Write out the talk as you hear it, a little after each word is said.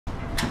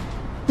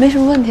没什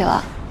么问题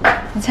了，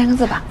你签个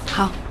字吧。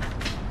好。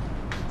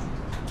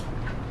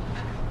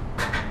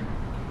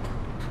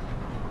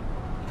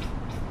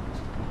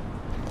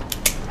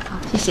好，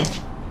谢谢。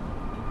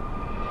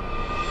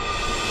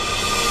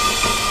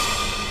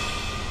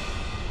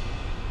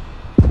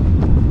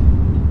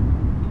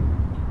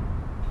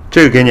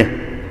这个给你，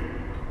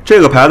这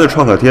个牌子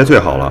创可贴最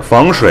好了，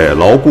防水、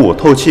牢固、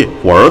透气。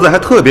我儿子还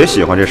特别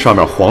喜欢这上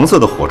面黄色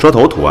的火车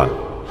头图案。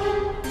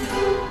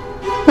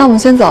那我们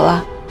先走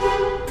了，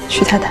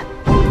徐太太。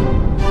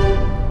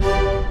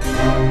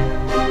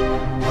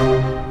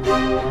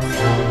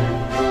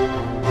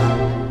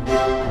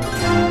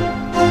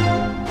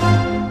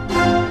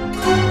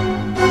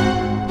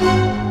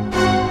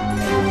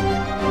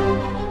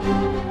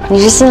你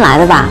是新来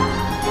的吧？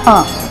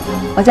嗯，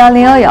我叫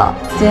林悠悠，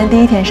今天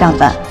第一天上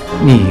班。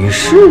你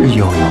是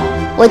悠悠？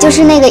我就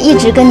是那个一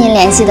直跟您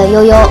联系的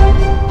悠悠。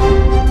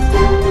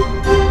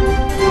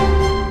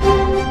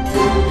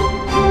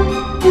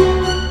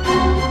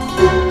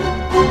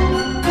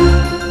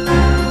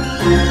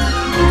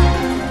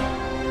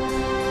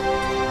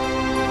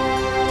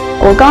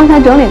我刚才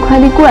整理快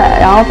递柜，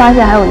然后发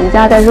现还有您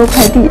家代收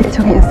快递，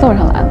就给您送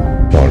上来了。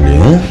老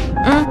林，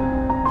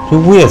这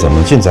物业怎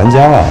么进咱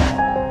家啊？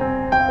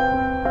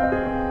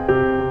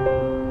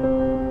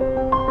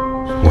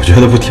我觉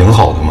得不挺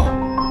好的吗？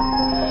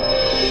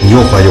你又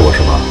怀疑我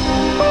是吧？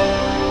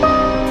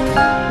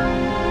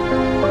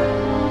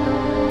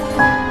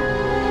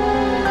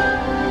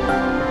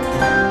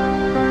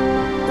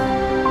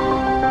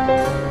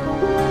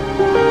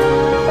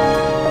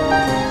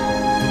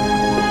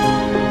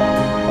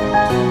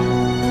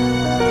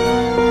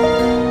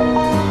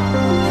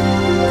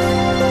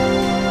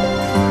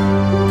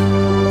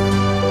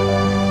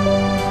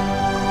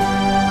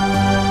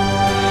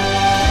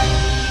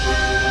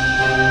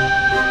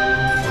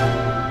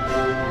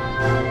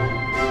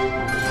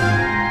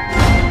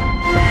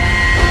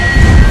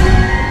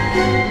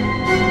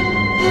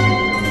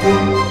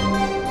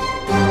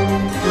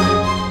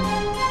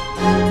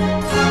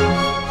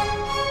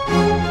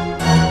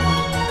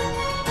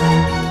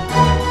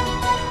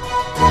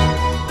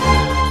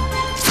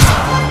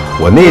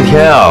我那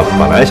天啊，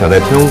本来想在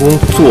天宫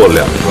做2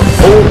个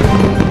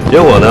O，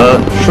 结果呢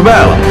失败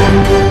了。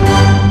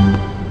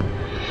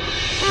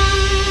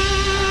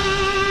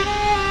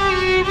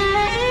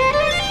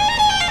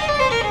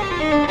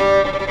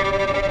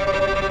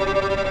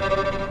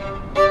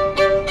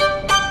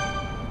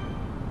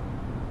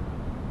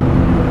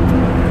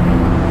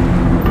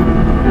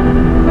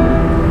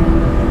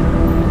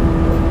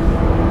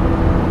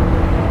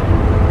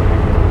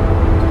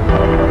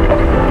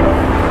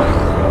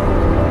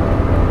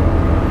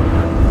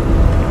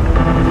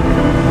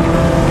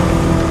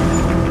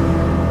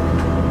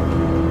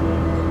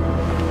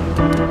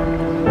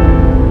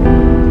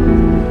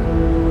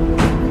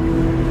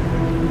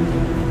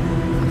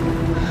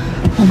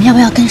我们要不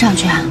要跟上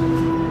去啊？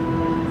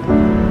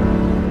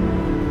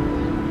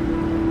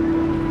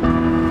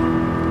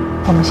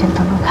我们先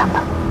等等看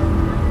吧。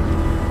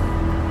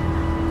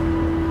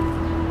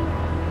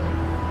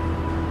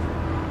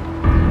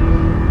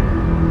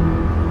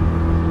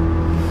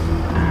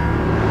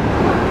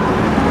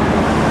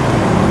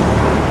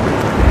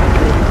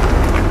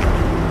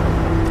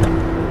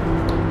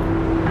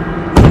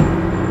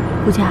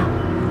顾佳。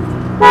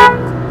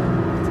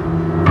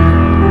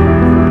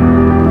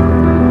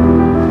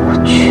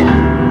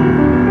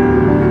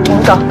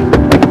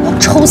我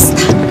抽死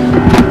他！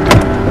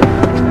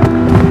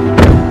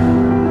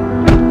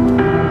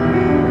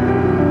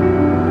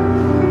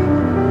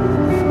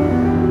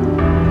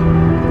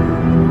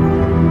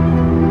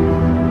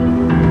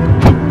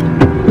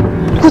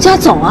顾佳，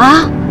走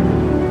啊！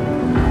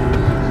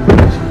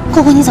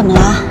姑姑，你怎么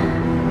了？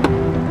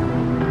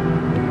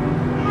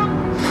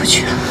不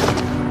去了，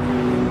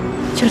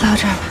就到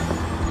这儿吧。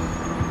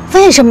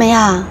为什么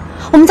呀？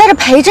我们在这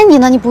陪着你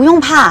呢，你不用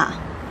怕。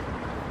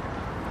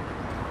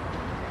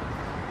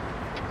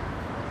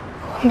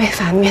没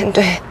法面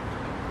对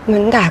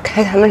门打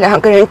开，他们2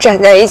个人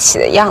站在一起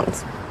的样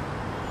子。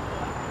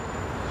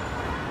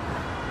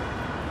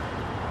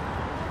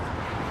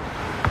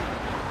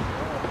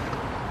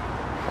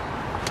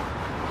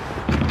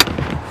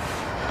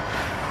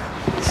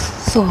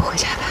送我回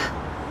家吧。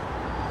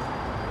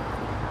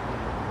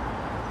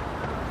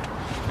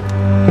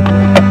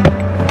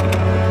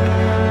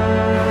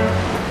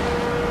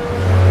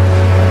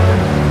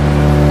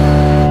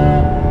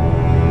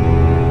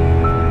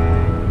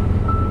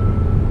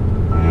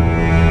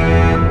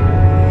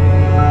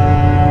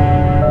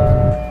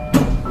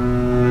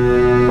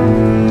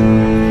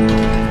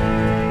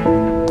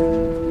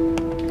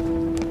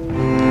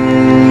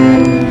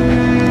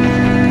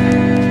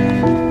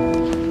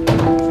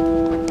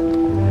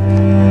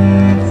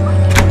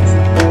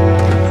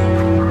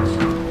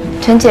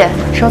陈姐，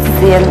生死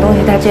之言的东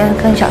西他今天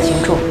跟小琴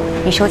住，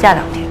你休假2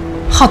天。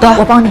好的，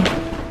我帮你。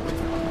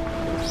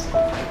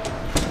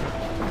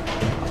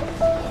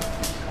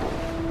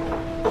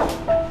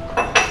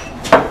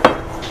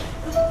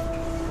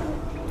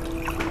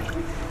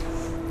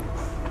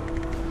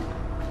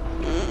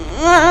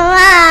妈妈，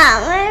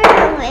为什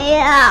么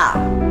要？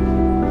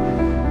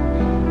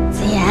子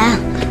妍，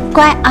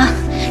乖啊，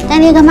干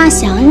爹干妈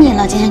想你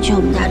了，今天去我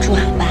们家住好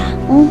吧？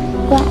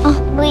乖啊。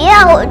不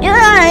要，我就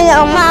想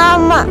要妈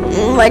妈，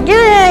我就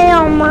想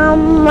要妈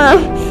妈，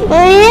我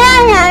就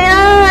想要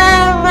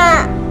妈妈，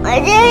我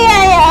就想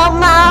要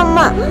妈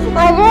妈，我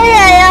就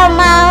想要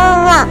妈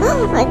妈，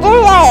我就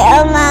想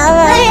要妈妈，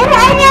我就想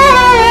要。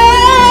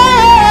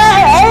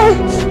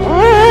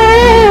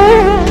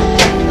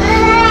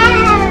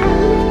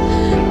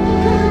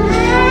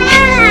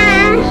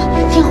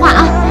听话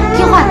啊，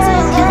听话，子妍，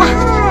听话。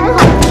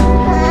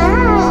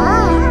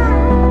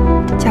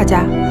佳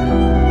佳，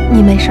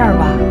你没事儿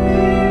吧？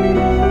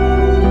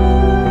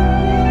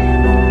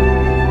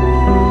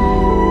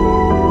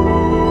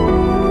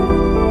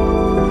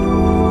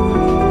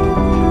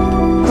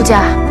顾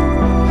佳，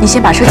你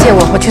先把车借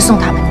我，我去送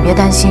他们。你别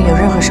担心，有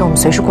任何事我们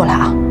随时过来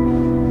啊。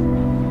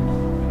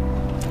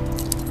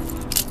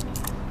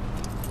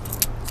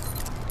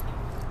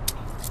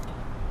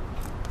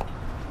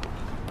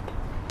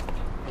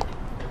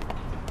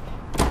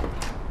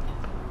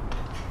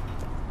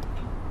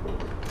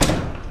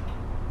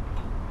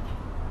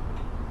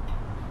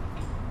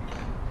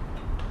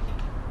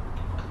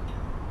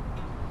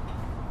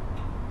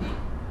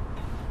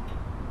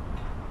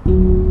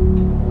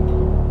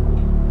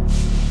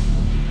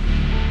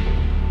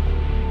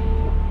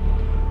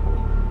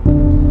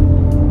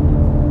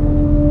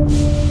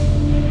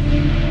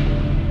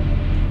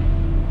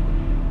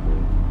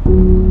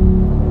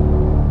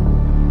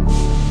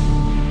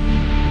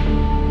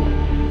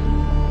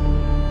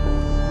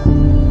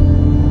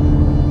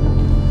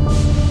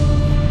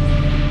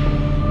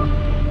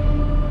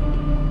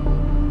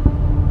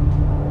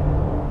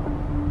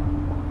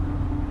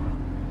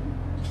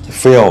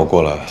非要我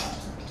过来，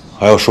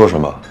还要说什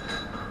么？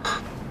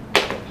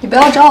你不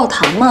要找我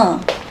谈嘛，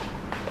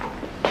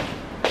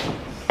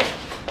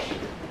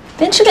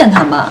边吃边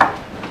谈吧。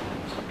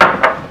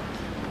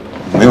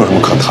没有什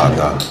么可谈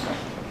的，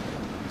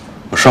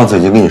我上次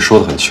已经跟你说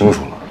得很清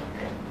楚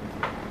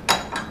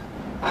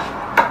了。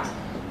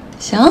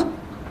行，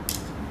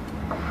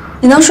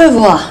你能说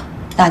服我，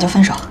那就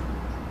分手。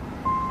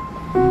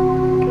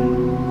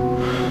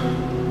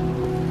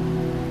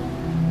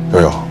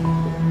悠悠，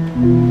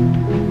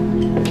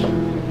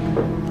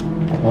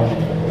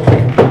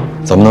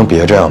咱们能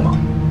别这样吗？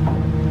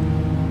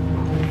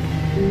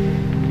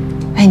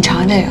哎，你尝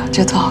尝这个，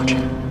这特好吃。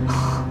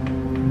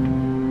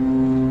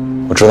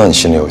我知道你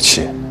心里有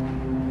气，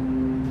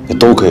你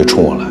都可以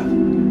冲我来，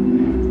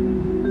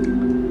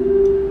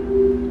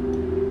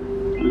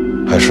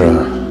还是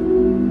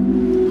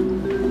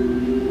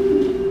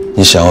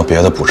你想要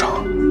别的补偿？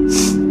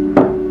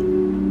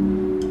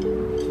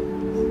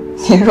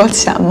你是说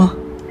钱吗？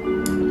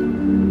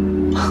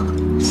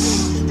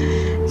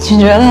你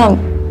觉得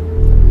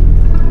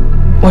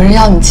我是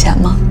要你钱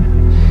吗？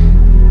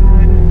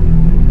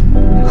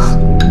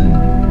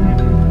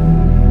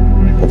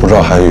我不知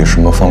道还以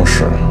什么方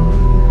式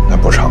来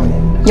补偿你。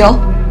有，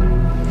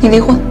你离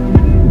婚。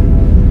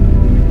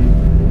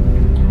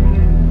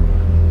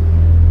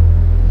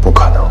不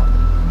可能。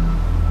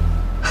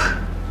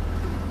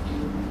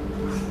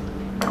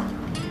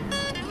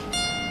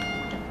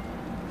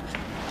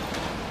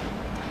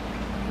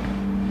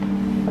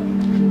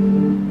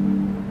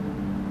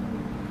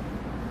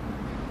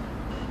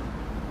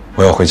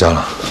我要回家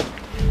了。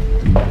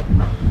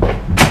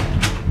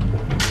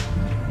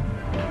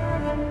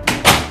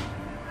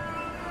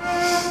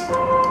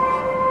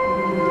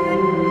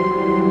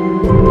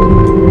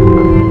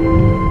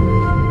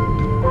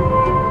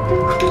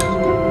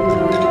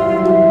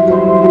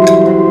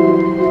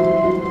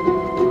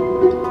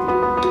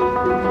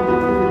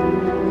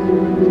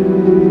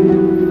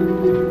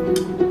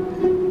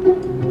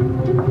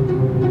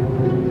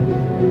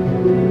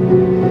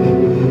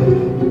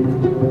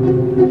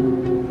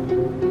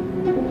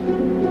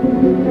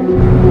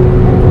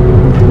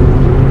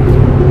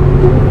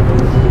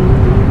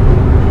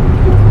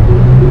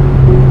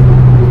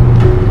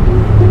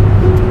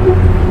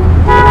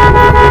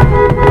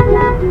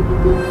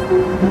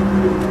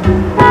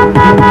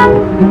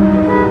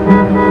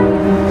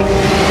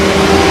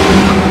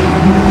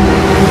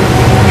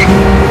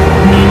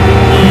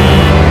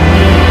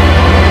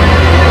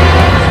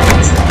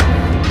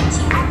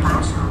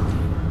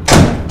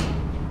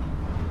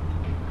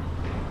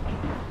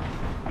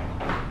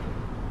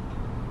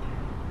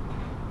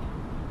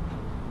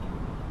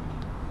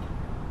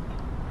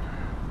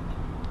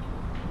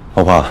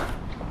老婆，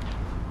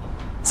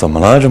怎么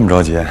了？这么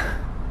着急？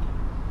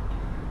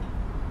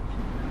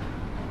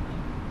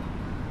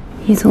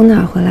你从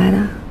哪儿回来的？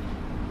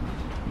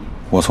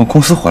我从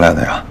公司回来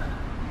的呀。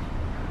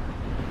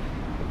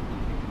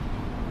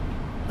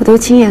我都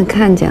亲眼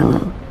看见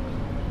了，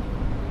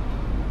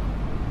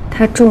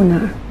他住那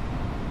儿，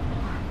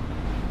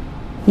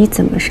你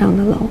怎么上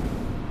的楼？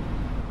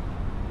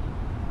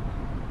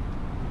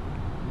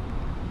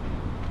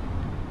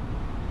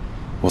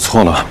我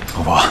错了，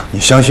老婆，你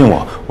相信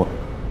我，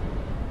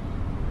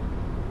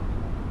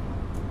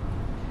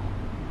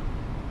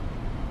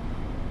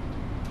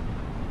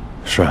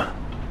是。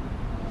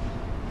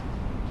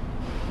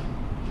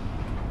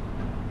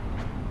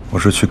我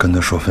是去跟他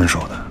说分手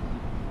的，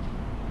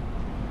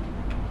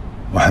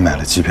我还买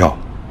了机票，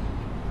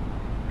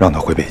让他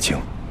回北京。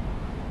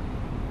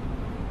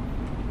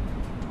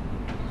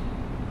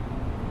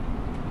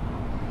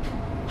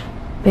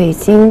北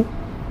京，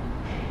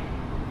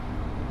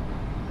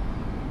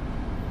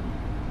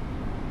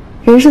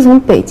人是从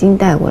北京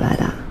带过来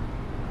的。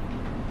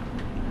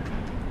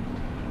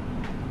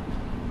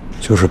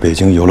就是北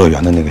京游乐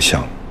园的那个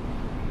项目。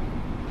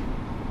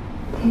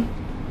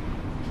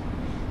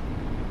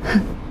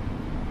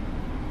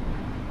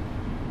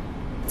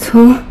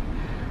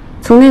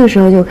从那个时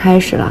候就开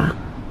始了。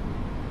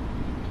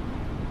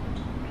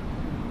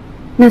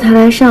那他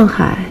来上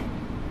海，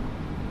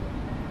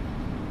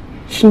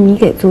是你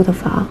给租的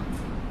房？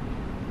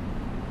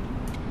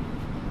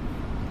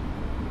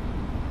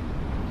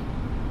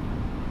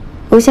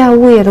楼下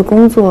物业的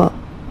工作，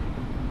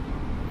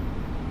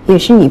也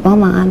是你帮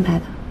忙安排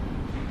的？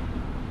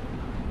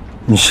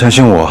你相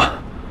信我，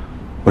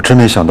我真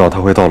没想到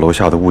他会到楼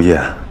下的物业，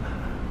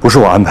不是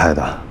我安排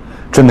的，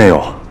真没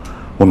有，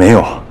我没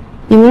有。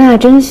你们俩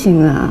真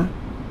行啊！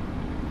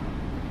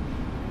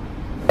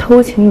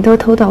偷情都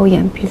偷到我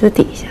眼皮子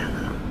底下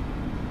了，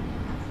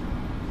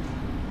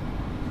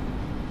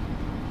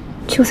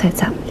就在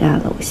咱们家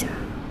楼下。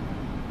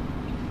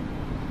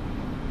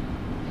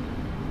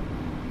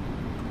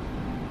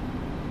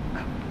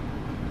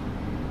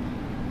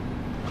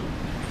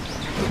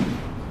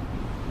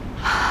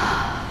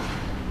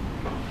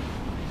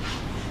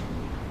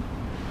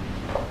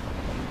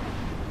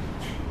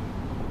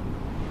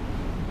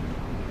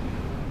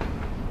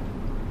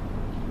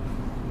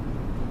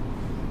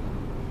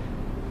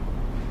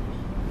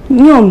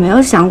你有没有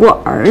想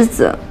过儿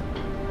子？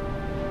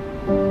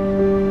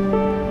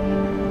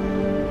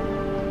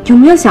有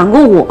没有想过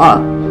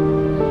我？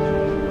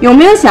有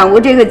没有想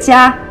过这个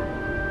家？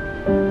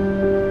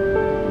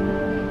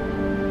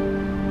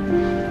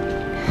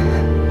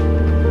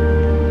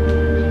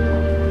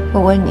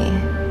我问你，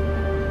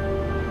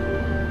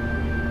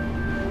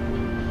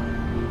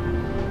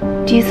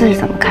第一次是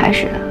怎么开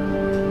始的？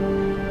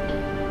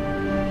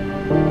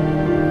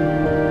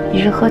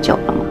你是喝酒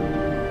了吗？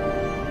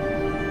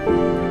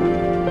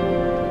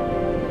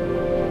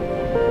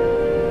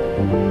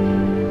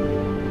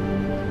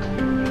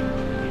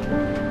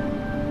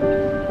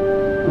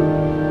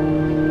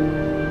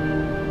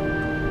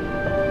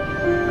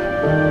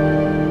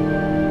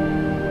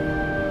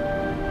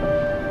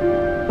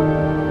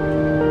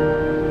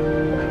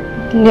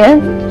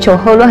连酒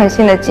后乱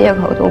性的借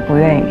口都不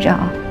愿意找。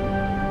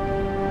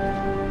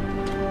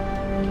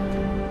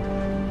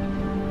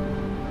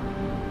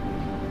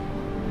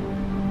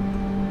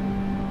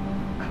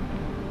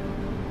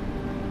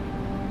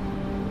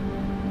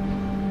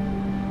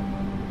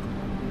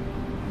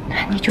那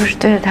你就是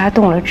对着他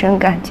动了真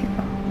感情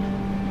了，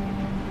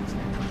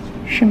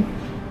是吗？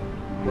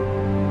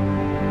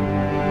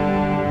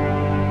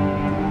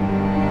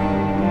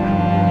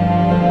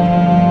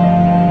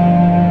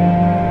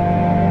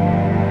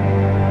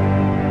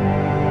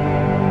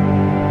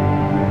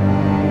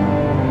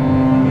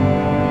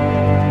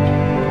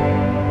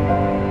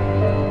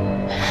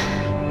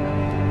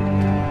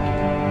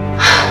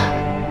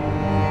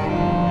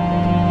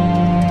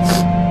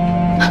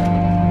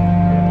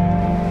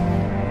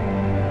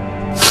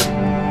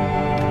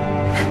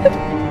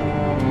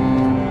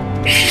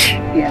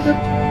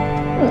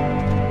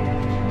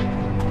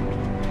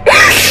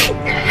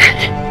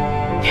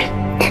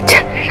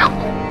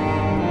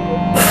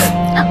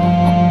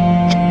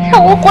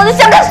让我活得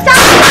像个傻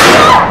子！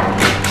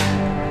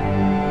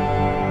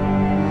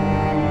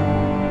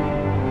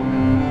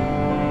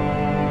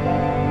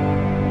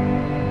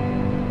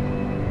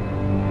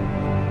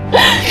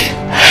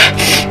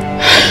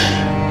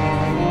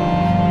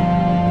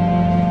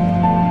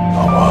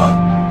老婆，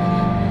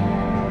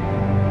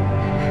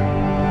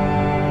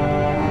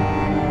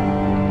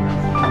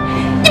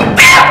你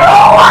别碰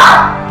我！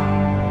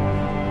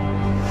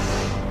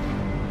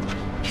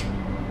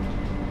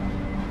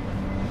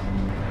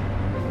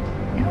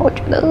我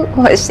觉得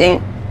恶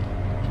心。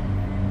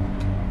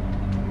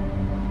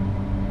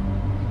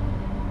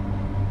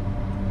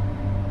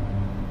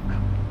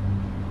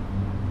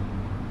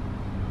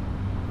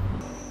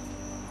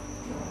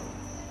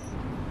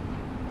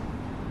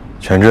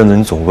前阵子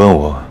你总问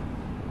我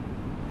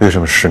为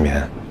什么失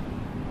眠、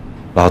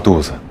拉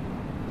肚子、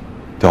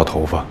掉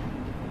头发，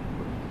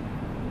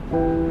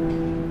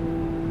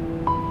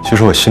其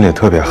实我心里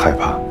特别害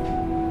怕，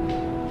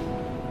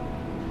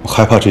我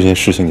害怕这件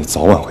事情你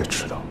早晚会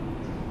知道。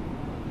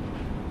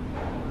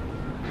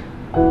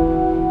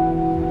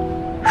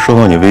收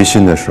到你微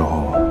信的时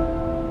候，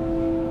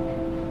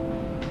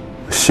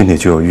我心里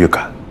就有预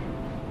感，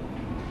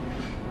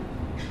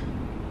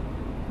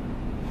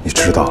你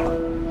知道了。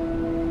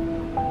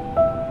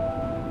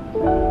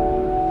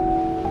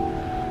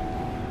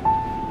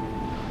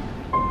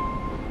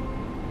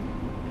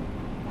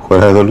回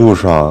来的路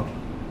上，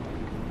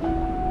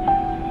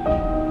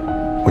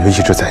我就一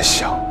直在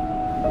想，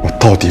我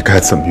到底该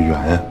怎么圆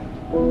呀？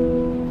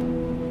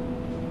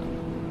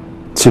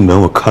进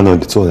门我看到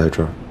你坐在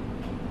这儿，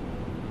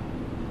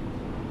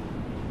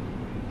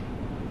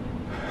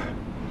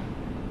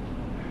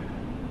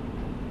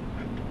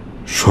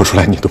说出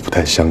来你都不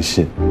太相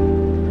信。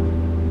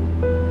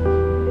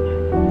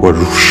我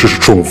如释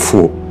重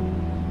负，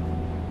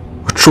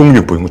我终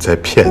于不用再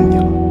骗你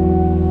了，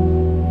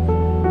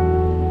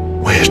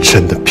我也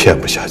真的骗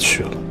不下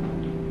去了。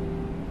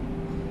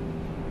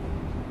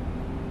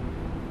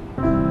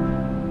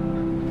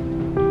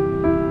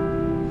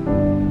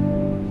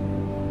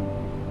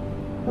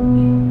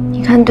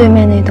你看对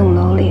面那栋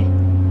楼里，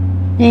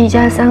那一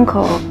家3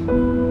口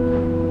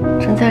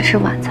正在吃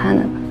晚餐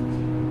呢吧？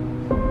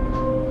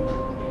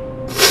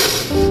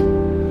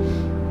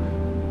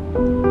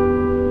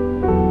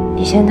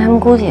以前他们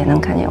估计也能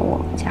看见我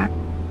们家。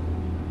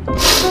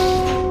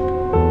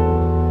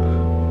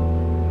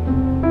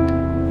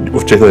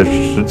我这段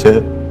时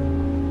间，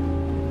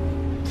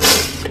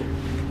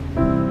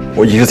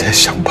我一直在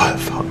想办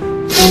法。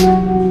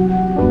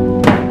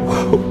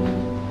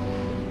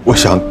我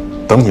想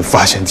等你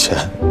发现前、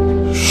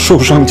受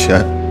伤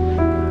前，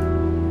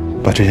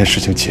把这件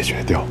事情解决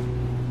掉。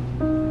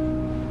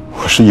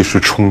我是一时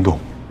冲动，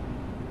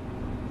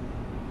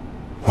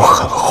我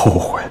很后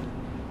悔，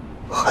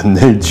很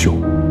内疚。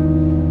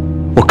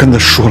我跟他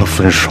说了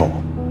分手，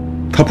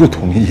他不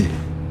同意。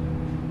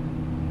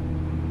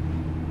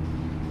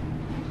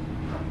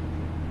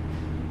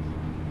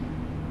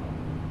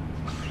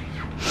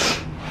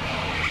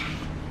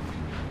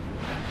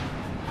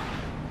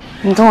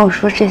你跟我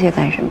说这些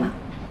干什么？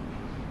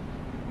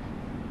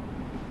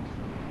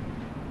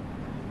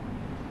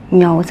你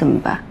要我怎么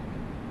办？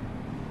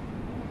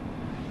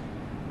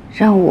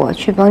让我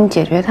去帮你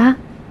解决它？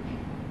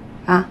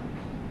啊？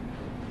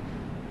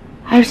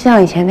还是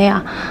像以前那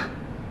样，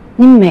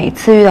你每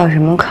次遇到什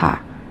么坎儿，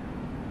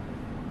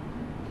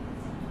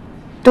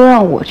都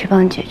让我去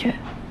帮你解决？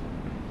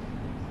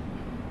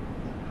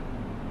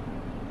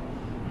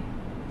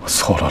我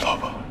错了，老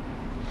婆。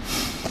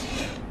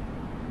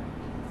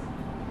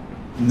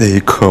那一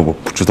刻，我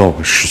不知道我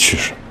会失去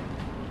什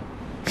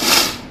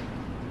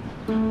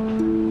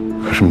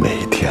么，可是每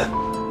一天，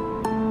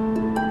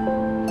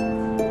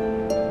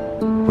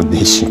我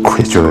内心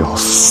愧疚的要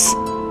死。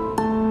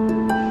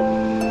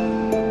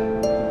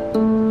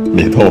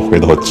每当我回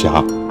到家，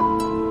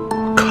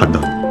我看到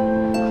你，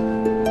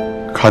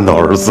看到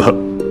儿子，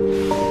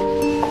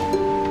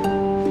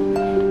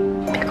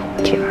别跟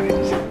我提儿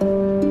子，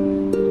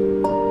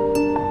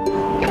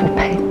你不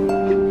配。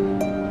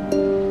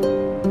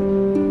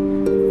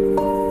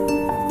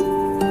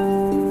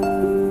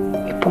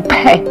不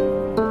配。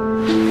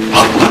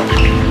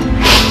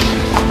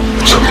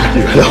求你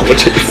原谅我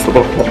这一次吧，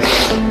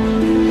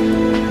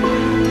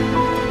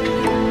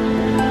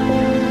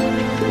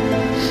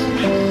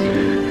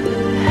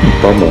你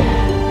帮忙，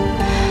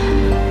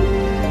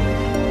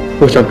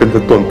我想跟他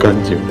断干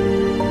净。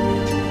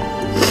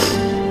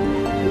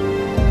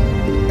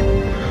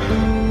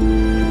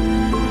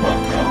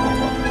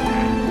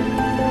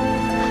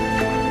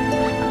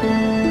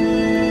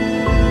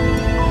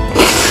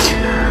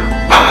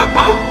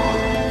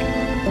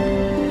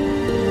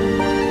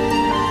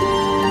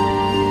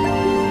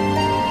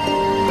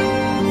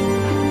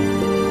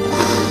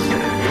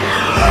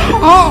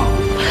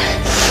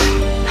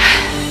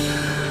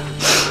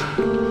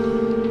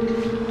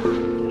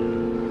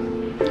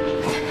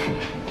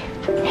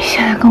你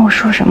现在跟我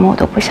说什么我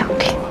都不想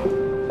听，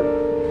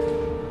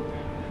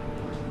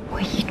我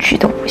一句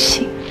都不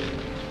信。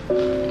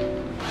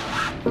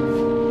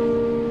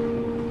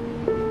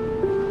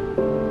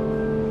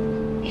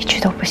一句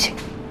都不信。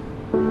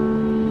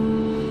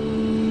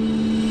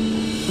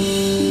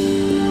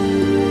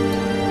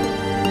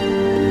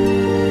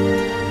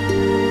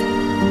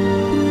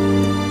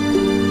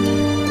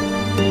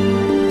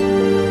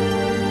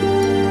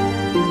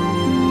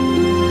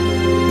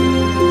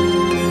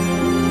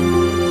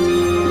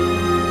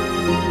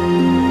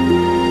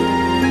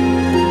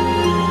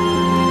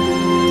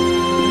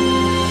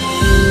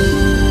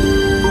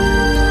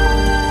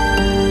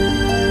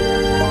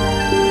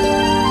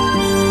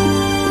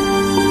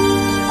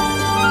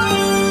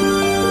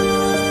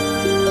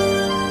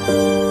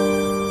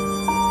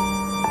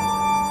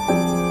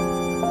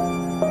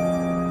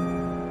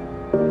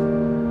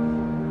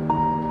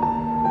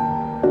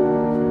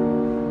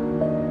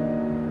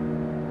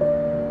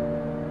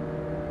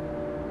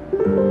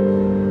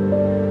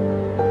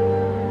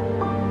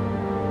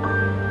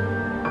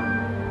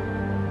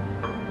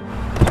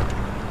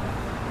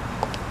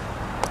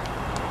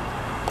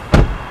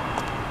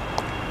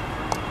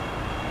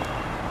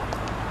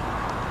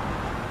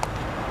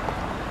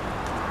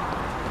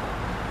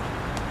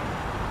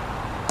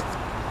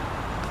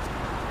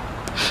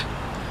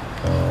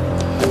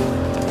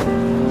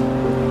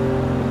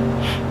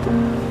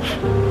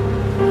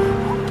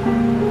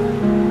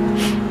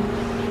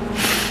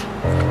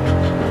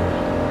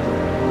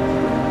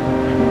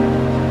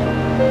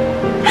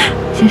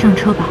先上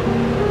车吧。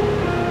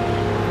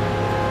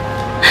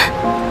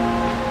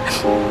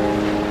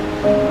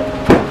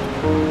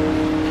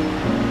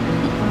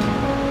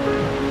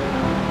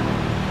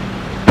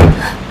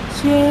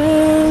子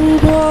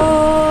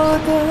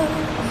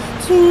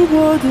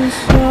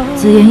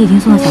妍已经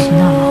送到小琴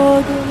那儿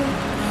了，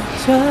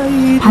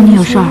怕你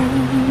有事儿，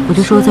我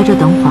就说在这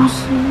等会儿，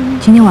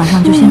今天晚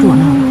上就先住我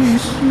那儿了。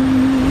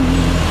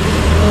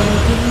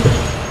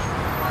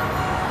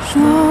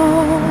说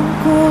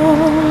过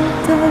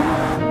的、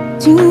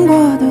经过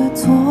的、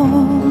错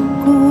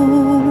过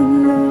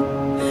了，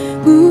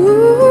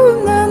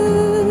不能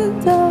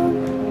等，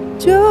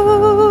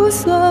就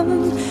算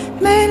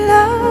没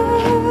来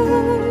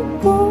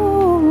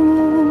过，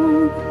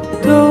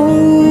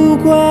都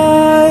怪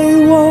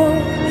我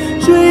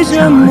追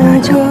着某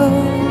个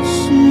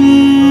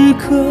时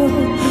刻，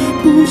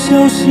不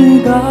小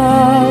心把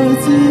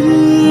自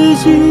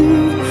己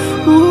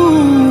糊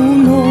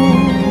弄。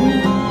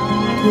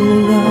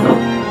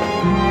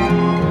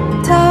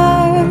太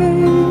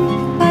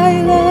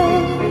爱了，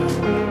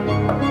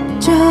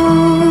就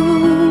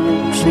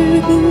是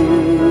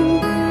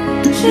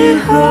时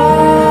候。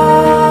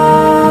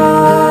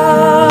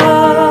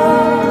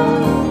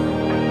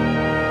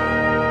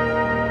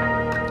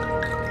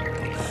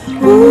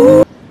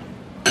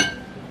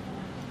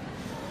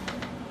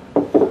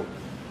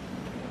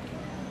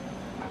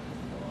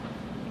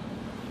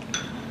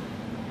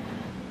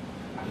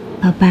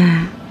宝贝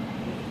儿。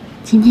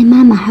今天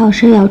妈妈还有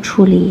事要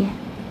处理，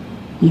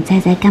你再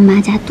在干妈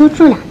家多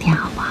住2天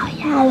好不好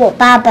呀？那我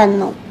爸爸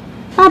呢？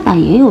爸爸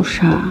也有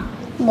事儿。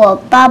我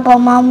爸爸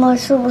妈妈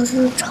是不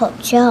是吵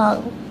架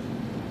了？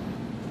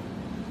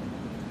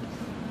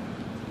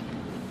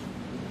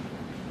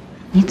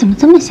你怎么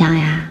这么想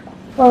呀？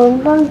我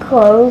们班可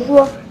儿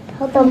说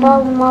他的爸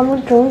爸妈妈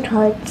总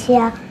吵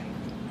架，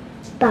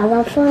把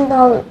他送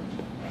到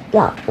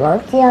姥姥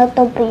家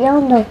都不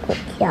让他回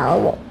家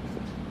了。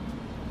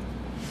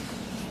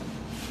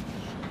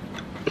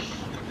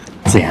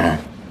子妍，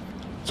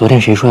昨天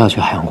谁说要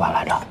去海洋馆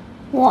来着？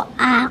我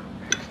啊。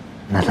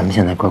那咱们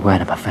现在乖乖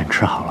的把饭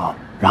吃好了，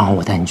然后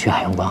我带你去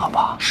海洋馆，好不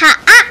好？好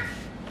啊。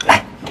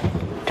来，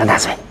张大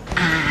嘴。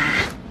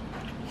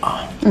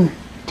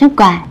真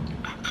乖。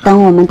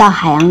等我们到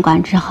海洋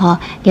馆之后，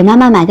给妈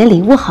妈买个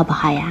礼物好不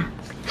好呀？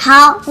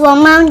好，我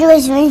妈妈就会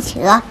喜欢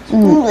企鹅。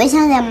我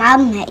想给妈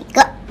妈买一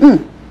个。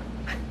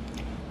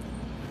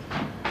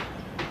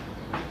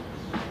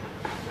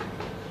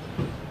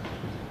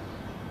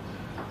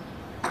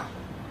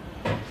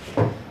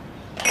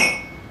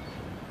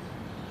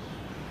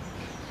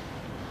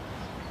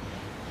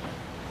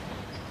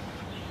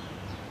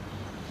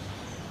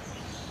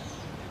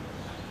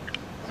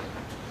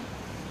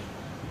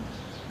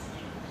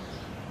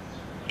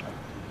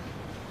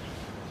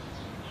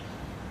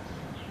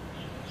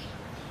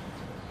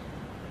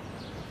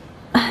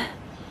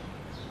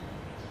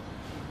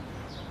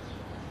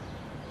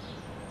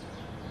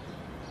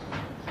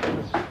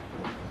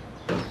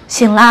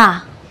醒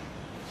啦，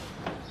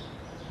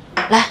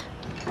来，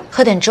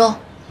喝点粥。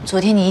昨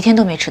天你一天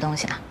都没吃东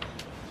西呢。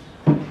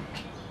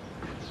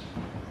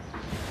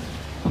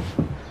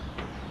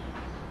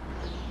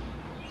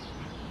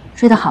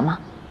睡得好吗？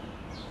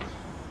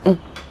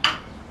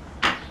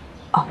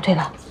哦，对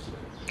了，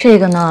这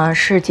个呢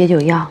是解酒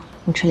药，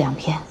你吃2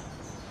片，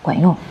管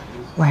用。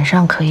晚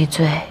上可以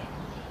醉，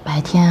白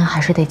天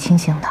还是得清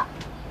醒的。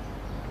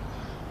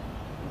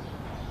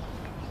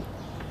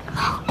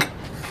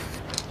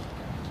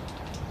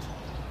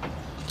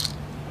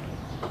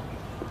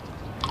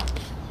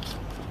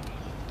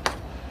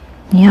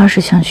你要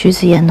是想徐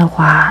子言的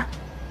话，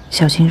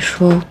小琴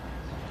说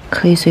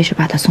可以随时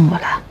把他送过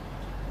来。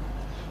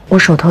我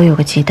手头有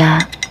个急单，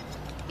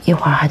一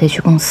会儿还得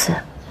去公司，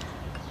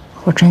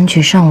我争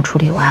取上午处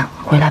理完，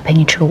回来陪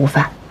你吃个午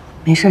饭。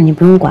没事，你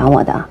不用管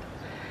我的。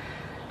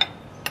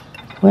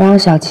我让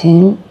小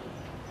琴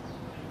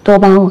多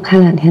帮我看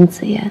2天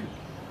子言。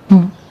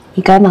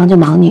你该忙就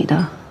忙你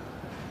的，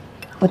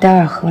我待会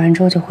儿喝完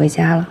粥就回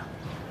家了。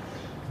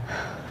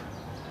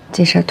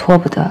这事儿拖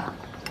不得，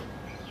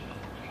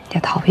也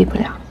逃避不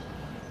了。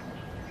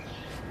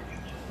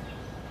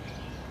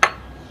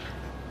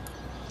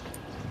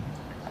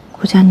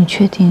顾佳，你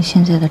确定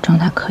现在的状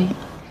态可以吗？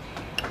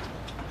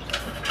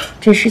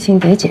这事情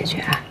得解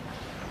决。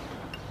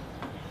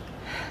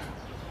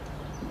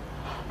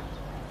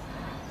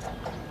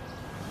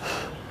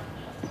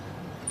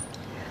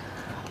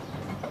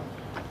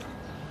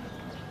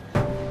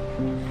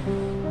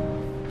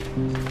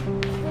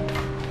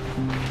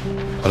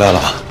回来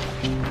了。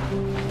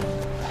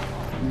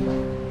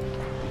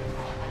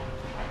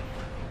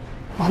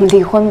我们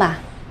离婚吧。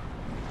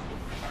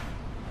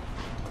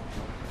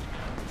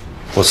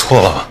我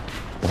错了，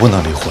我不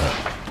能离婚。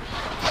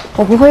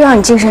我不会让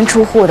你净身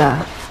出户的。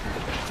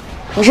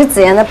你是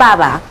子言的爸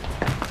爸，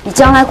你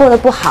将来过得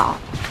不好，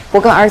我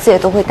跟儿子也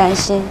都会担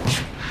心。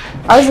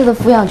儿子的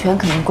抚养权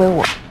肯定归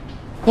我，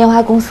烟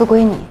花公司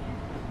归你，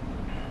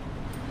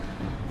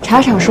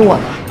茶厂是我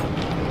的。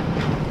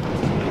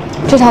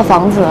这套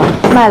房子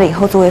卖了以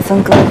后作为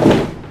分割。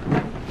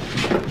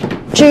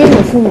至于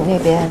你父母那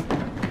边，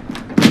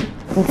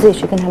你自己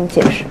去跟他们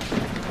解释。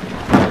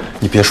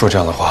你别说这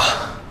样的话，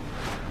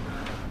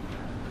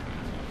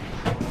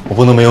我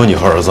不能没有你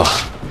和儿子。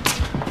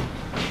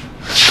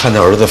看在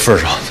儿子的份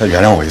上，再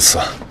原谅我一次。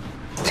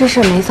这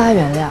事没法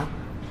原谅。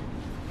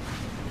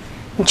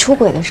你出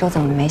轨的时候怎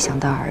么没想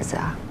到儿子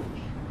啊？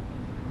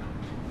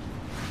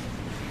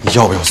你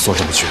要不要做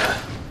这么绝？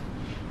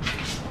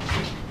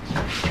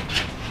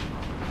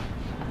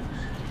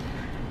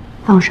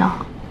放手。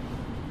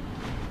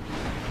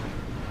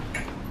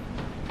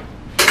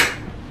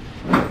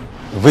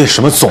你为什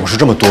么总是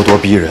这么咄咄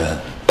逼人？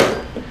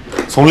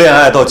从恋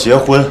爱到结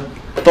婚，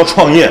到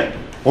创业，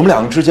我们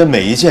两个之间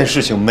每一件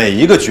事情、每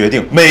一个决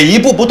定、每一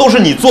步，不都是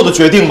你做的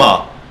决定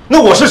吗？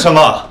那我是什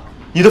么？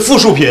你的附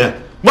属品，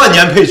万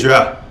年配角。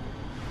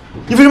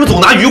你为什么总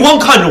拿余光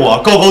看着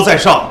我，高高在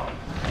上？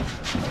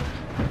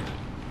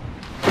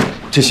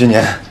这些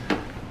年，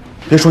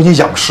别说你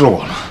仰视我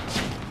了，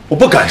我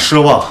不敢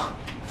奢望，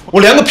我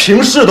连个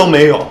平视都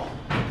没有。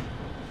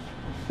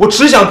我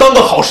只想当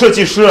个好设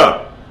计师。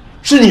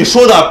是你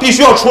说的，必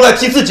须要出来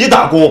替自己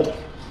打工，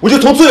我就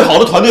从最好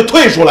的团队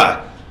退出来，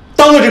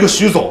当了这个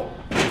徐总。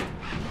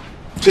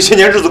这些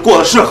年日子过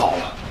得是好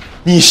了，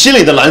你心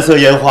里的蓝色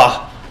烟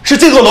花是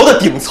这座楼的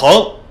顶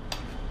层，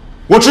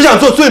我只想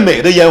做最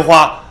美的烟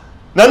花。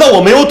难道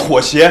我没有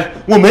妥协，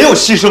我没有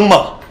牺牲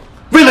吗？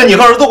为了你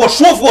和儿子，我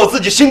说服我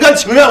自己，心甘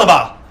情愿了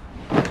吧？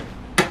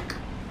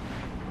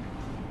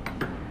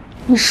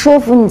你说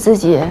服你自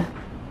己，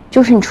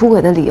就是你出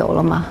轨的理由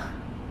了吗？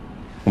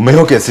我没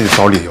有给自己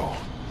找理由。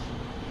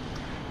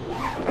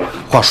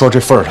话说这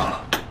份上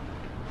了，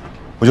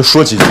我就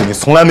说几句你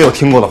从来没有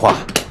听过的话。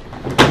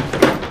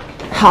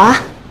好啊。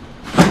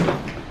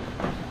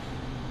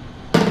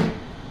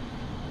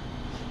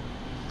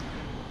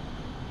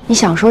你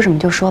想说什么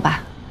就说吧，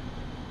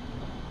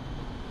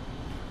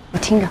我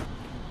听着。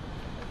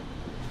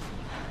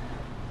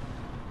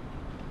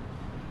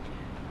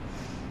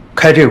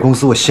开这个公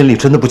司，我心里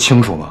真的不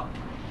清楚吗？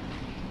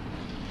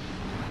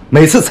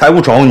每次财务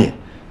找你，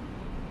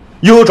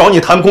又有找你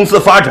谈公司的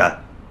发展，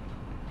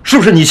是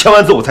不是你签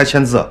完字我才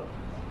签字？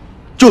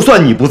就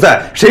算你不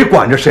在，谁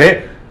管着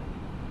谁？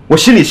我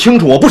心里清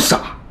楚，我不傻。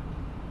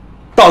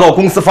大到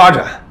公司发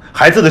展、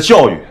孩子的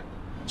教育，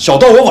小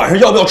到我晚上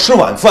要不要吃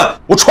晚饭，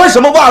我穿什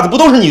么袜子，不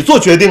都是你做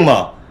决定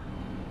吗？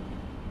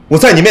我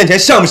在你面前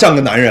像不像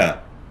个男人？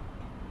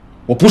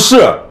我不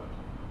是。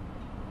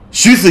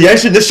徐子言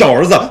是你的小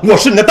儿子，我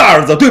是你的大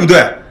儿子，对不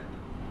对？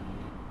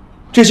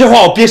这些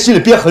话我心里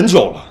憋很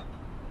久了，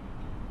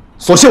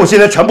索性我今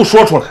天全部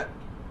说出来。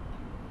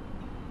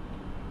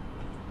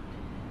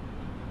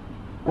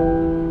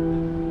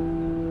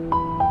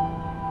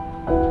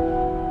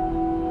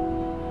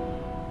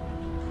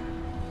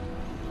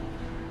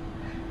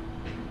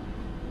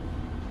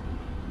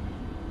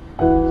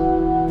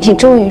你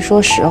终于说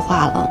实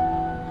话了。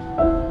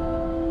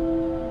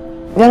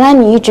原来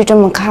你一直这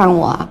么看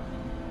我啊。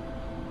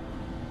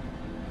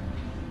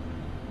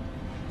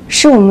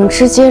是我们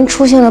之间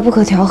出现了不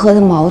可调和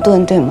的矛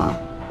盾，对吗？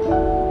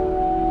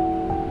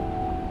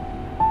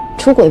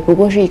出轨不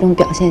过是一种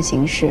表现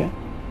形式，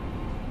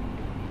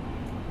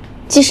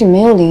即使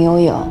没有林有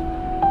有，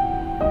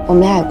我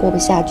们俩也过不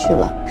下去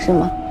了，是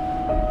吗？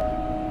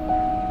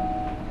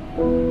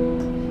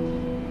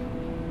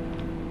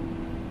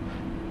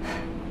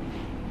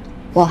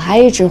我还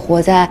一直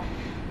活在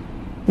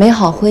美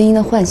好婚姻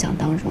的幻想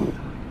当中呢。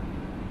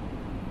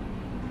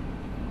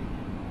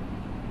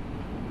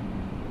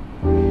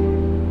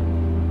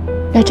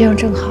那这样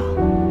正好。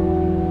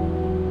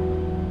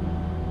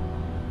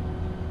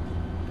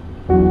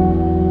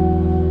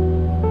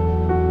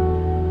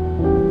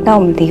那我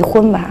们离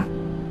婚吧。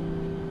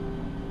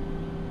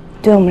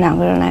对我们两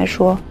个人来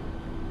说，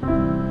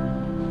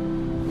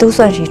都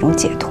算是一种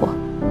解脱。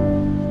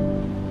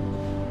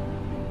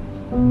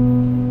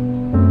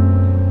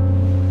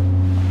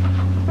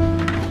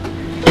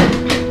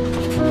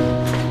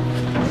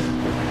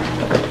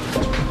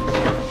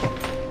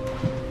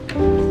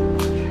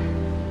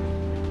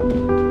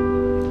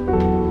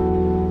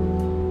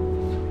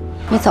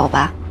你走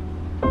吧，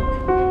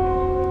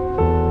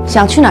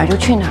想去哪儿就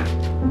去哪儿。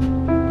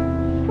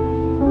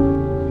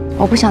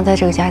我不想在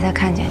这个家再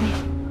看见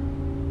你。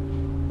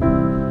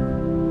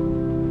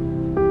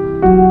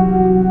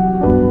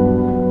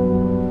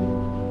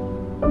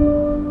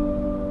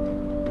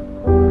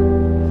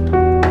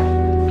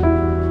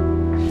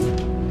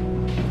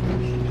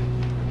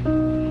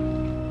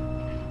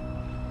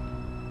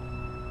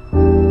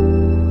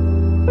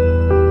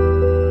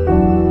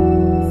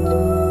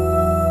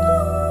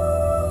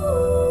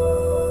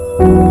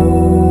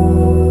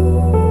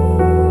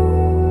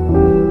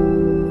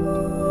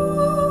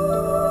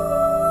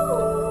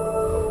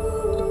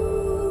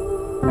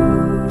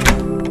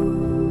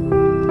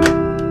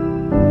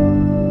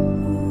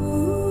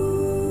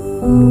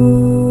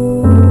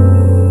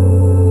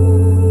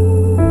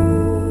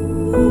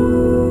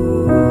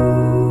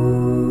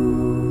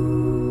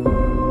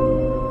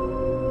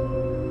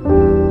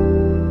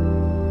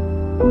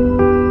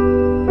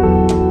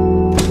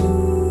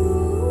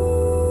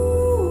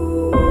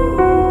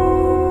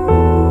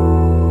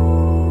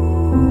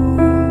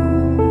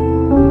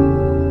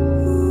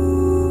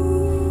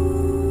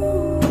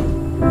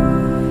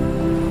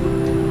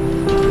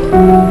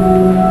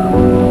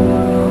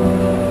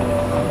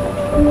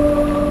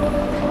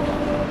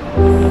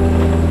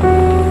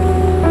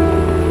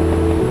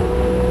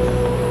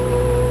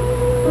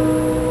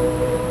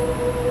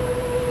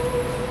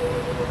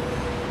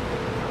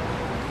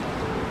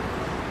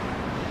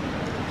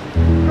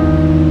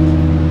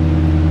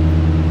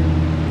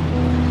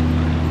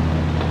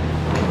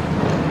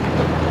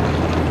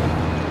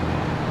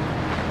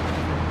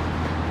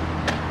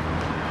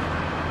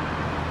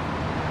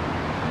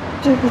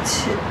对不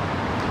起。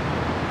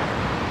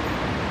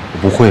我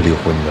不会离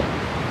婚的，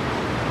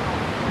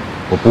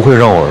我不会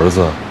让我儿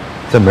子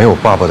在没有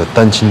爸爸的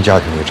单亲家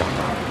庭里长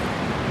大，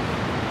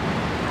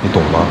你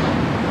懂吗？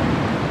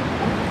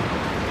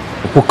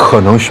我不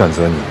可能选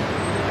择你。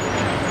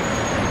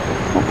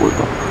我不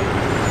懂，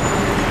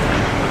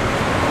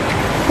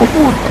我不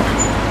懂。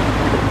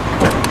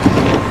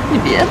你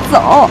别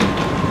走，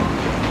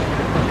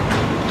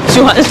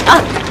许幻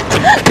山，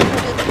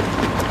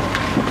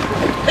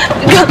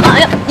你干嘛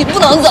呀？你不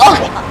能走，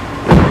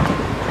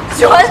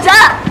许幻山，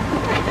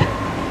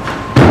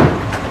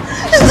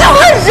许幻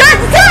山，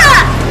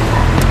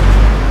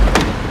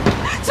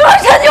许幻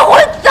山，你混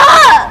蛋！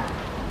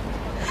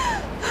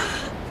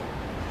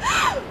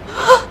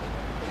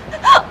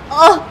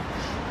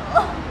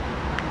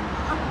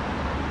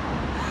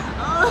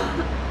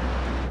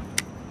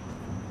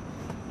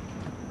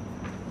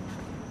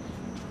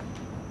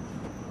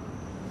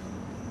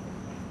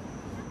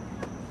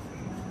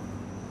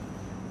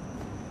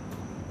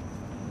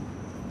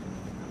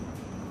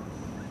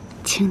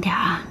轻点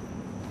啊，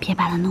别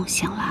把他弄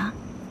醒了，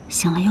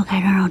醒了又该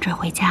嚷嚷着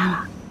回家了。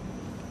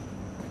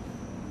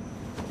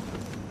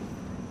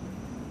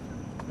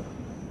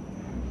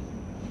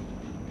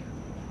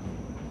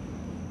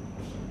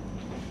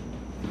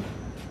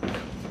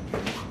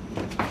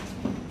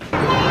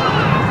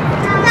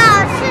老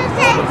师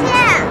再见，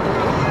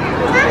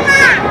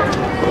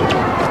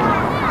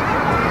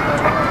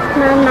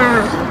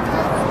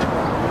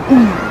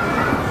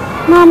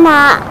妈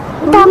妈，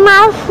大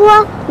妈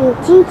说你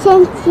今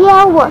天接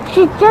我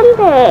是真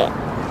的哎。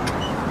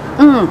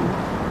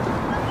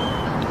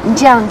你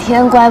这2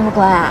天乖不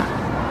乖啊？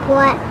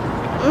乖。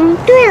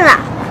对了，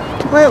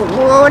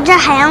我在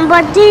海洋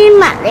包给你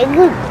买了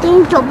给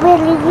你准备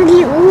了一个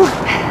礼物。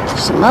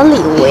什么礼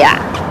物呀？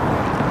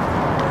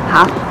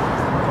好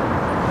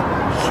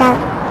3、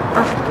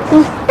2、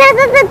1，哒哒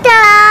哒哒！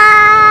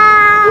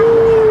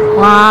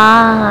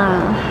哇，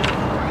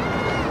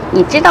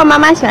你知道妈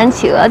妈喜欢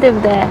企鹅对不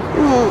对？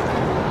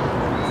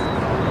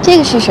这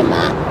个是什么？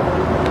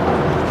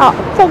哦，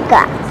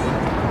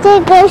这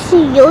个是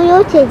悠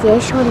悠姐姐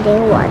送给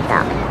我的。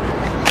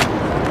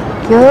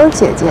悠悠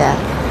姐姐？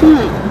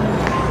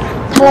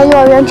她来幼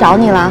儿园找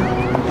你了？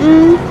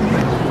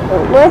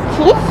我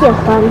挺喜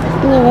欢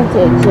那个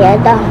姐姐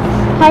的，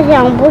她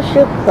讲故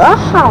事可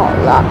好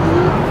了。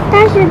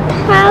但是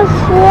她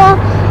说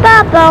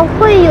爸爸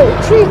会有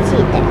自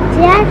己的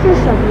家是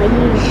什么意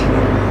思？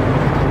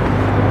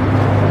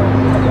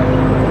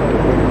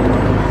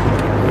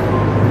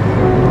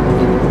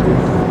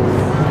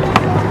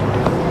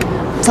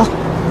走。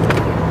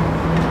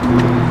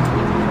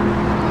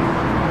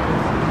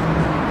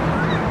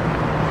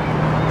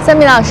三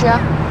米老师，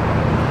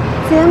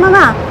子妍妈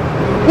妈，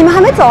你们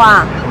还没走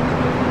啊？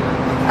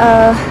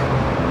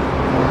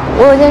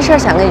我有件事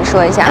想跟你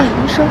说一下。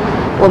您说。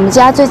我们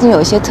家最近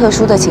有一些特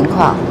殊的情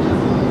况，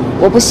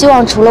我不希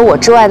望除了我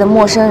之外的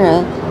陌生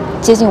人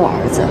接近我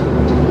儿子。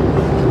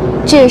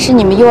这也是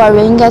你们幼儿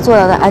园应该做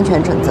到的安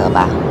全准则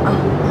吧？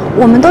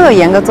我们都有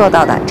严格做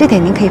到的，这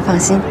点您可以放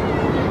心。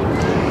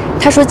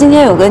他说今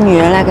天有个女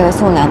人来给他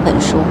送2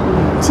本书。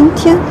今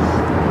天？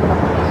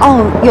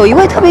哦，有一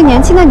位特别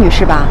年轻的女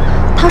士吧？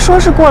她说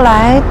是过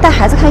来带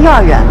孩子看幼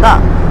儿园的，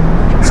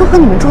说和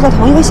你们住在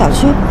同一个小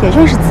区，也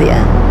认识子妍。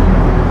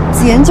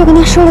子妍就跟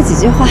她说了几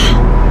句话。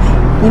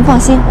您放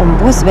心，我们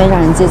不会随便让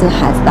人接近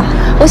孩子的。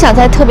我想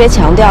再特别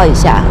强调一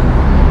下，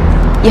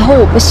以后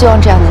我不希望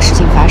这样的事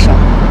情发生。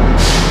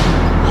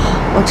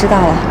我知道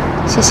了，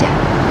谢谢。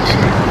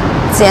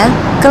子妍，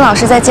跟老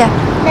师再见。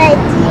再见。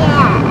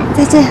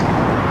再见。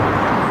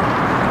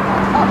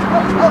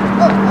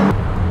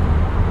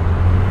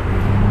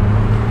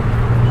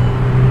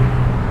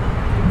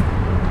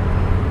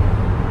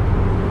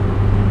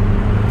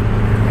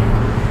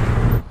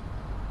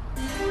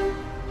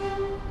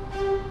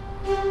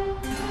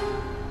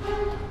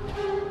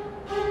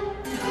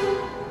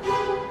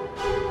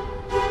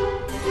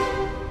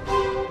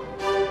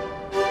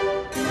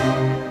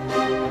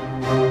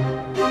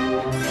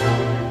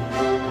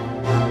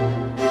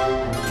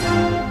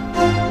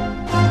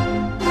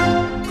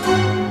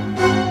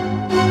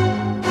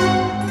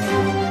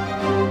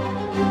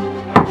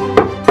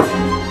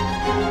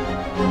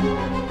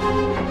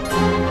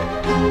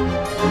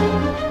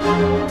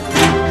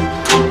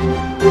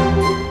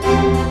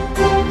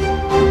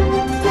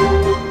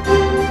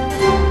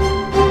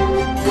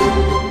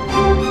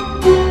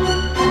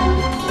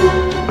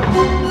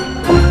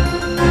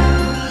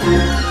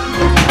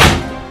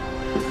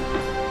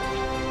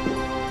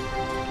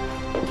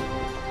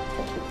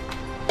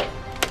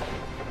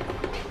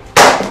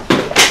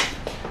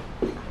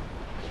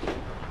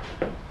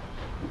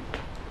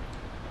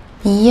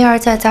你一而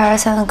再再而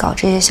三的搞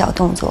这些小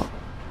动作，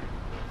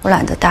我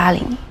懒得搭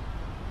理你。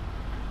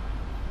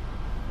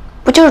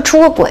不就是出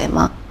过轨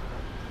吗？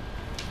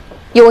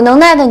有能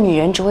耐的女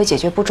人只会解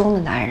决不忠的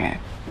男人，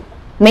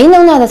没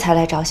能耐的才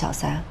来找小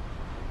三。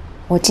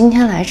我今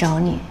天来找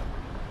你，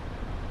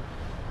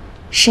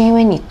是因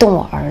为你动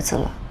我儿子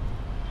了，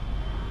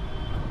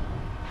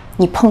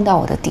你碰到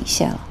我的底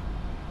线了。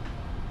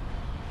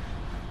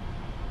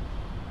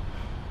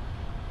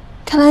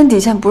看来你底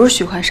线不是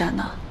许幻山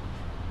呢。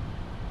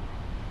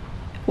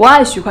我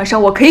爱许幻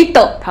山，我可以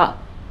等他，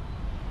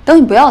等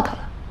你不要他了，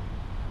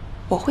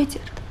我会接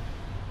着的。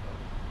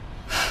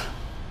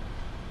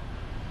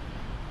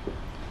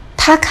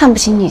他看不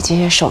起你这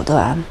些手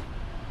段，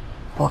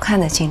我看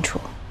得清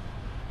楚。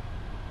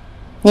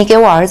你给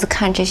我儿子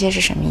看这些是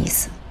什么意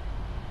思？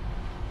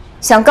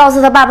想告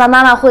诉他爸爸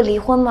妈妈会离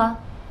婚吗？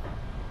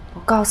我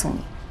告诉你，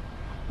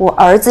我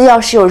儿子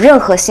要是有任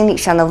何心理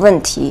上的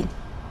问题，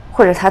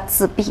或者他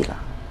自闭了，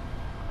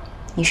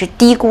你是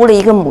低估了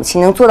一个母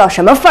亲能做到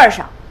什么份儿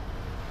上。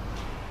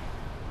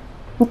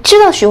你知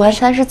道许幻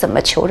山是怎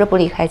么求着不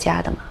离开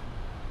家的吗？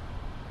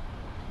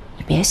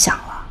你别想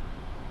了。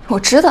我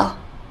知道。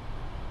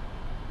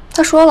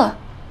他说了，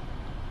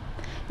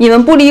你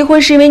们不离婚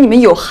是因为你们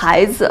有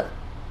孩子。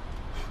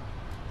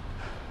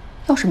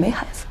要是没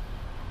孩子，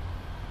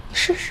你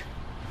试试。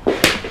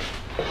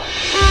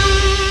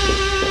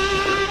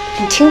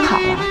你听好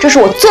了，这是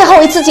我最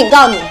后一次警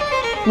告你，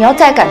你要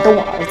再敢动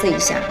我儿子一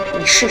下，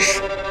你试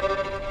试。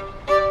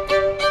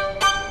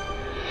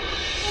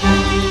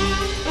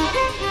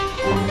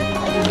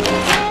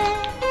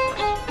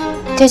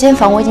这间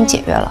房我已经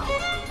解约了，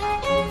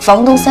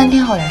房东3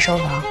天后来收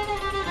房。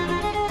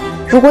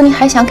如果你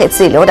还想给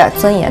自己留点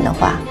尊严的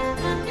话，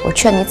我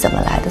劝你怎么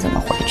来的怎么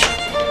回去。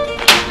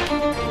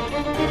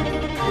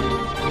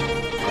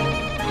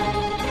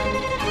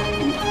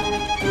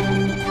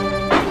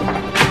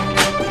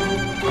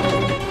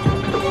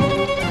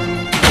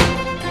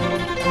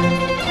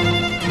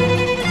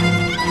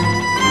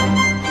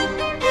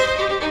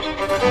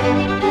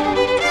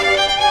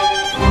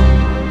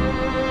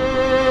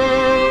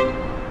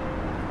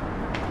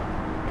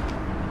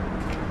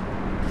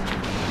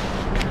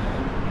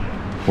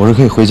我是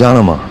可以回家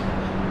了吗？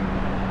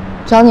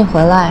找你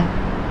回来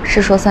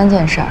是说3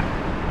件事儿。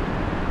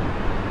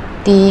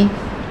第一，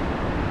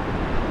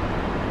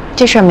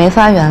这事儿没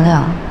法原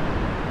谅，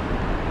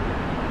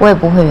我也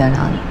不会原谅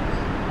你。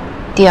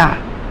第二，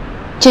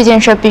这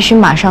件事儿必须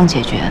马上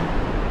解决。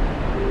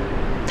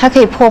它可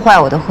以破坏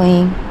我的婚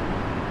姻，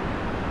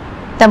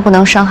但不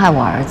能伤害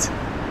我儿子。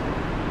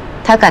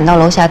他赶到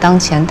楼下当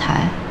前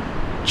台，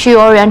去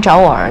幼儿园找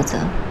我儿子。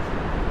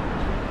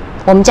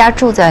我们家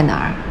住在哪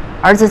儿？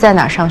儿子在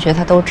哪儿上学，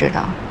他都知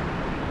道。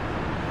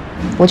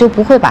我就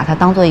不会把他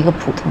当做一个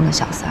普通的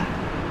小三。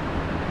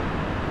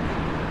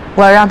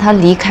我要让他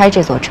离开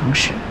这座城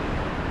市。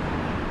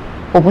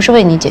我不是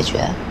为你解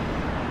决，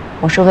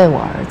我是为我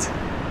儿子。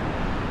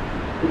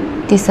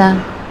第三，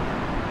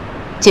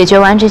解决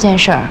完这件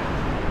事儿，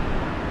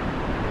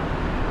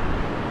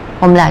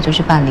我们俩就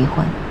去办离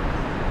婚。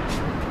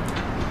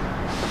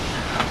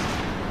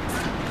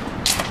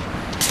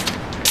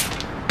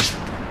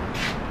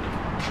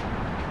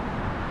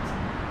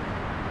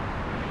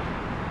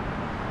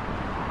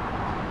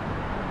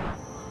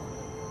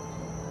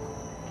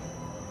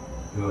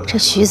这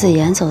徐子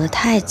言走得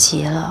太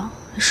急了，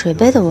水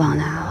杯都忘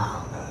拿了。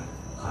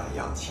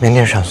明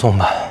天闪送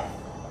吧。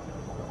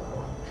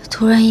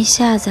突然一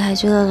下子还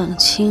觉得冷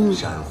清了。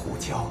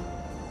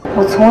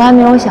我从来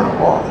没有想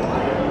过，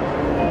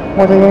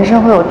我的人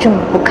生会有这么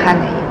不堪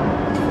的一幕。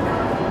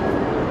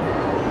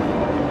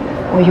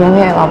我永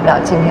远也忘不了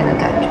今天的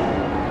感觉。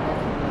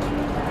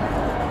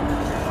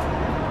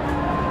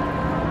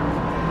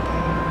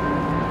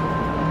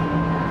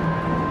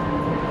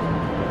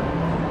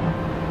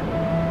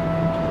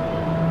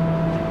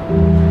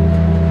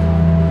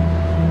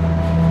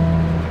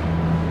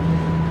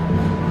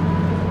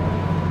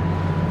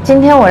今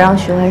天我让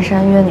许幻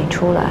山约你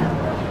出来，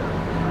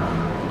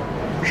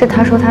是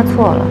他说他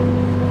错了，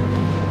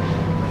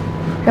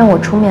让我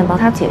出面帮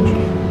他解决。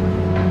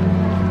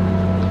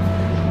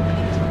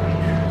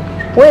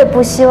我也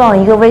不希望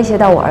一个威胁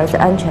到我儿子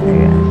安全的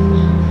人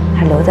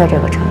还留在这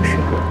个城市。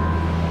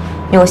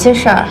有些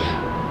事儿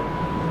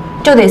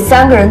就得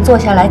3个人坐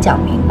下来讲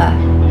明白，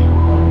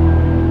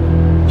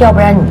要不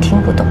然你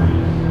听不懂，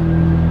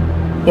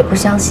也不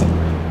相信。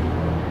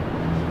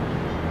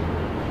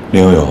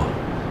林悠悠，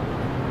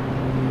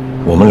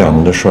我们两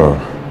个的事儿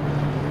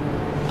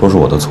都是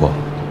我的错，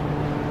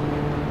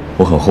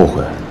我很后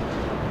悔，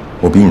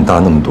我比你大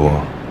那么多，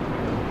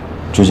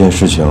这件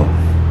事情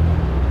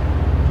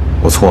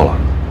我错了，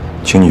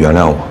请你原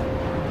谅我，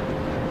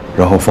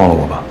然后放了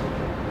我吧。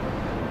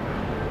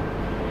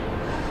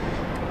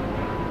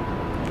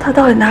他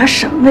到底拿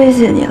什么威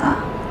胁你了？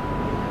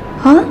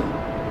啊？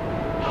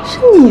是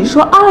你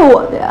说爱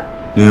我的呀？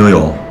林悠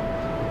悠，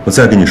我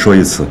再跟你说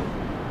一次，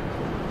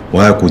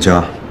我爱顾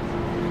家，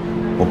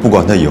我不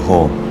管他以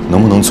后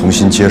能不能重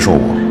新接受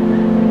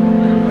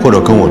我，或者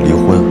跟我离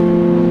婚，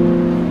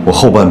我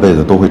后半辈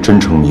子都会真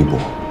诚弥补，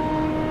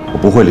我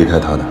不会离开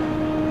他的。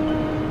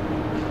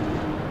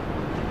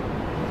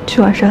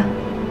许幻山，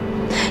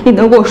你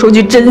能跟我说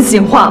句真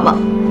心话吗？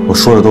我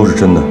说的都是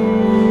真的，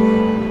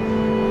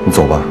你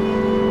走吧。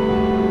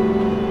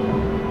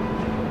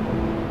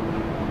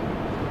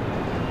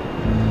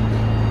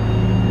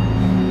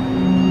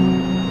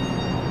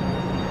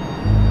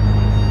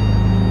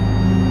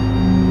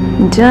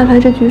你今天安排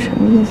这局什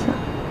么意思啊？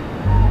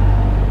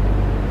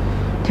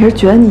你是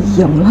觉得你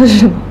赢了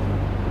是吗？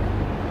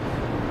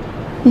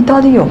你到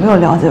底有没有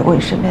了解过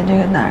你身边这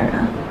个男人？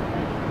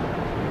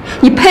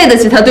你配得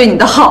起他对你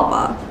的好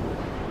吗？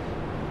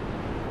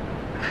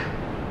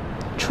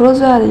除了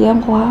最爱的烟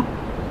花，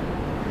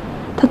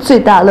他最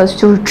大的乐趣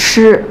就是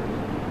吃。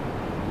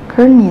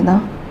可是你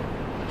呢？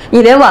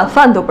你连晚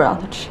饭都不让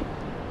他吃。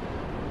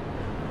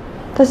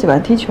他喜欢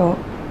踢球，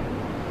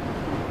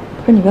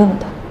可是你问问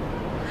他，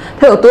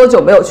他有多久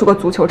没有去过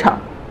足球场？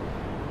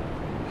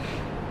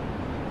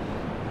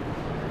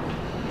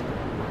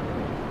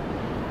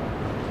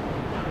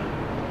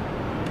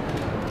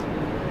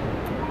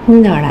你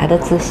哪来的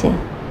自信？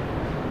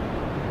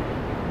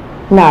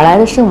哪来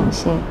的圣母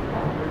心？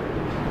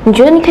你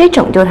觉得你可以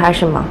拯救他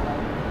是吗？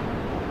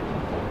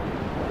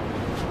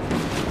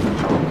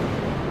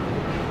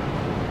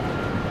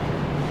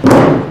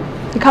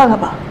你看看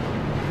吧，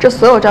这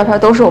所有照片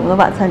都是我们的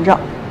晚餐照。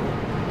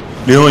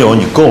林有有，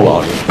你够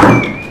了！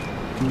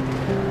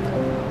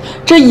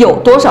这有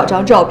多少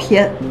张照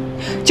片，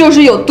就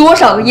是有多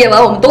少个夜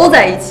晚我们都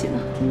在一起呢？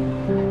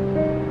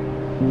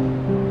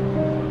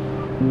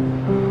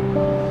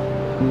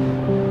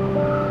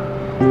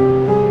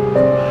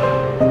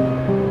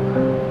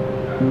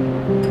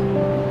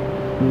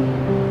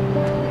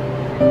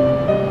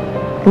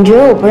你觉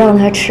得我不让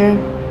他吃，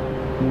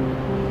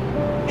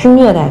是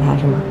虐待他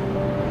是吗？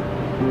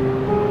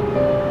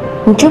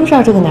你知不知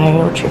道这个男人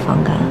有脂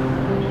肪肝？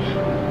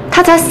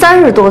他才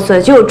30多岁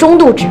就有中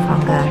度脂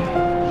肪肝，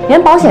连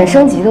保险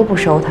升级都不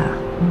收他。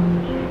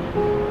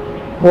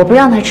我不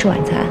让他吃晚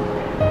餐，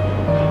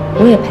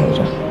我也陪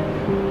着。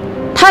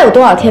他有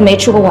多少天没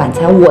吃过晚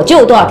餐，我就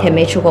有多少天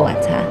没吃过晚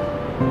餐。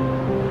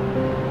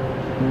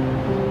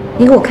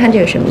你给我看这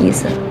个什么意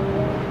思？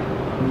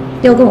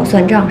要跟我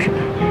算账是吧？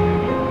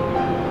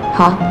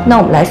好，那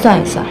我们来算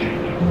一算，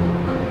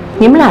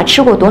你们俩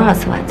吃过多少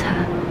次晚餐，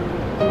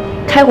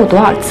开过多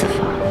少次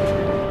房，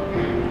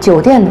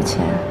酒店的钱，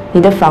你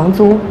的房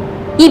租，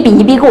一笔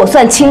一笔给我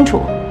算清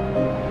楚。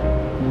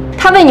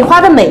他为你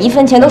花的每一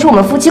分钱都是我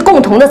们夫妻共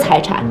同的财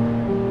产，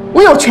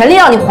我有权利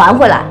让你还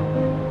回来。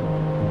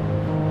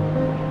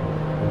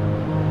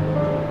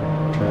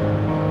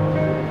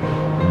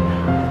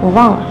我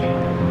忘了，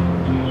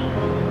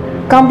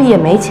刚毕业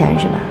没钱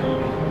是吧？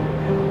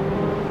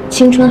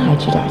青春还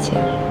值点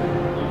钱。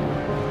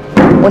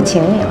我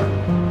请你了，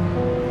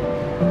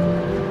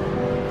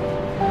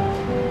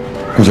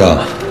顾佳，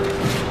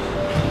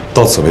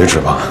到此为止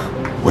吧。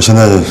我现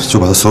在就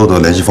把他所有的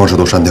联系方式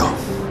都删掉。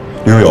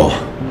林有有，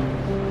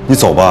你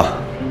走吧。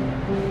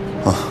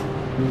啊。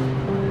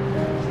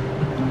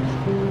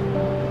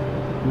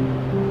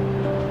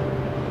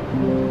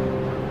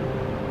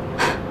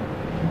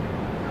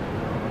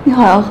你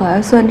好像很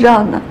爱算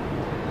账呢。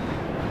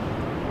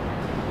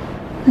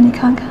那你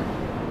看看。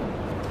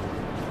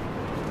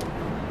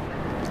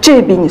这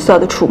笔你算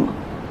得出吗？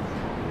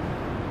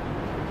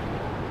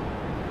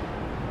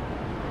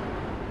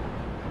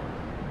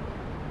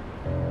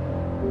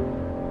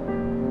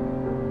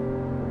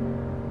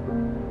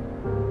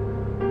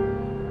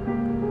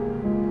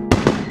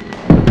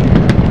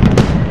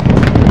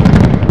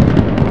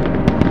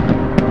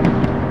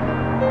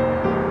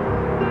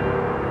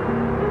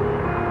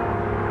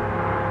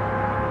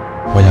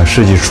我想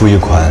设计出一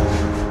款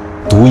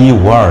独一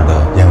无二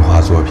的烟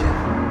花作品。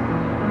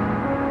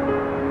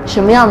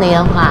什么样的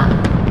烟花？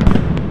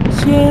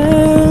见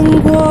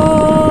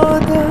过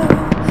的、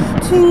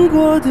听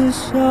过的、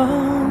想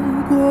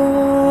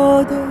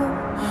过的，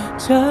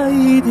差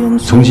一点。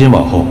从今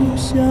往后，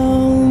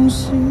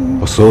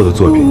我所有的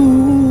作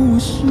品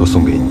都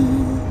送给你。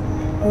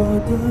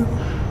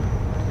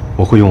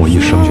我会用我一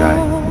生去爱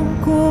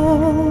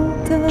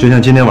你，就像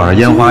今天晚上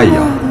烟花一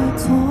样，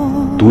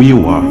独一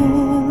无二。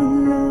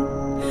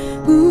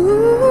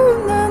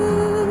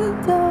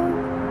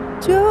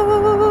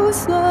就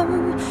算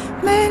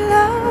没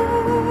来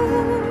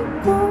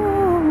过，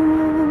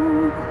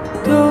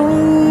都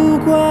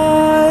怪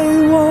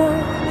我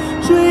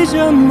追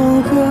着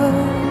某个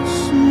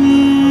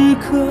时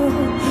刻，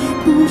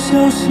不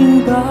小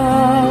心把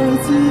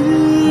自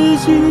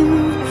己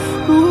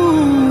糊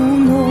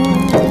弄。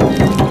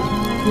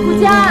顾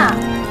佳，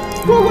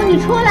姑姑你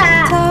出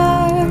来！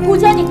顾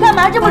佳，你干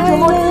嘛这么折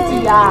磨自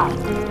己呀？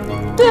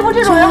对付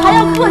这种人还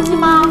要客气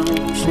吗？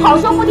好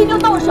说不听就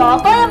动手，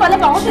刚要把他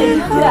赶回北京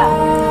去。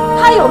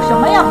他有什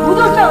么呀？不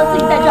就仗着自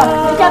己在这儿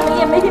没家没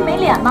业没皮没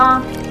脸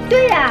吗？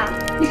对呀，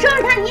你收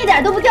拾他，你一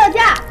点都不掉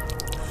价。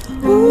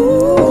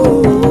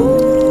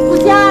顾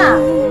佳，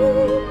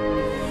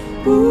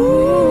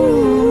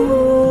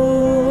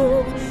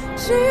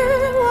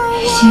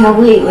以前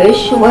我以为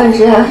许万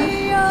山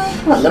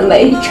放的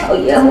每一场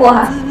烟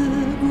花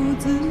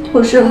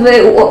都是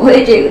为我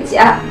为这个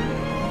家，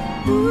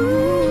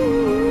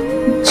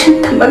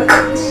真他妈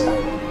可笑！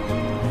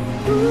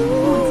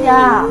顾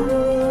佳，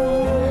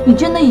你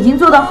真的已经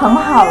做得很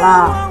好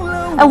了。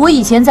哎，我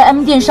以前在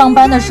M 店上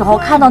班的时候，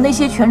看到那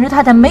些全职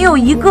太太，没有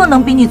一个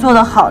能比你做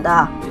得好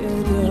的。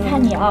你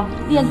看你啊，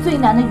练最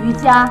难的瑜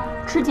伽，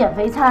吃减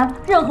肥餐，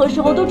任何时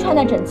候都穿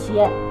戴整齐。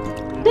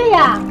对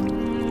呀，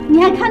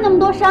你还看那么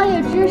多商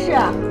业知识、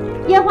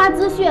烟花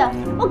资讯，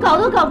我搞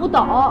都搞不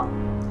懂。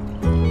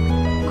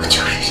我就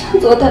是想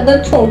做他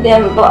的充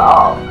电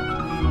宝，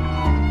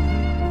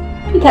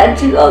比他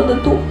知道的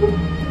多，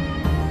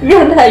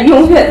让他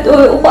永远都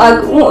有话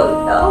跟我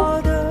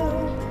聊。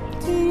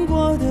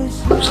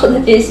我做的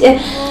这些，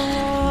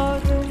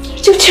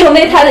就成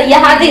为他的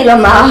压力了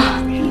吗？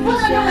你不能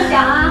这么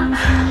想啊！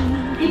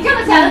你这么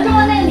想就中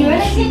了那个女人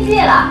的心计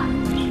了。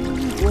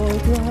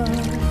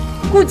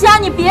顾佳，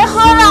你别喝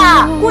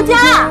了，顾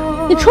佳，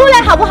你出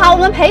来好不好？我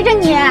们陪着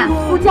你。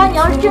顾佳，你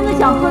要是真的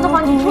想喝的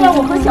话，你出来，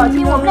我和小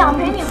金，我们俩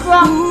陪你喝。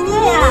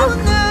对呀。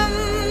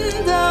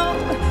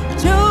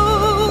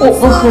我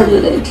不喝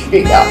就得吃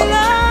药，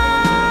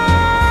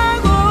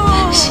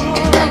心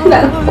真太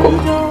难过。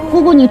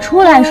姑姑，你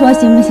出来说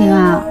行不行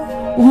啊？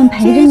我们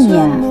陪着你。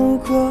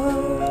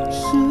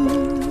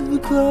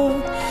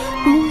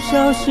不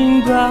小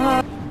心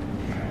把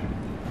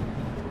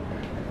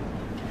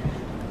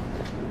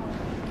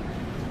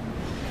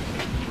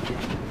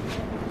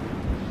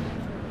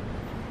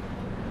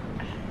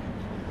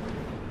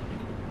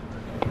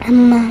妈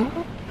妈，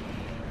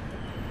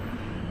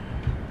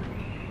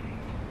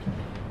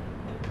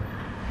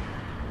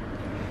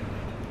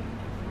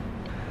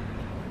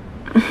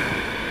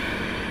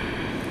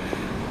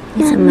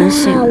你怎么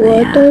醒了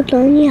呀？我都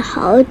等你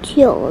好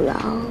久了。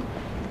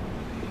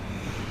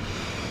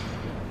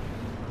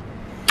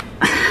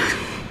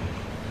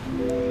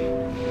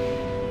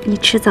你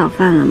吃早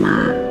饭了吗？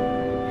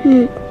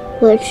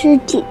我自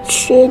己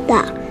吃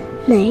的，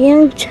那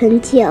样成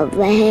减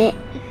肥。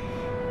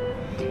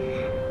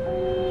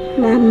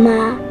妈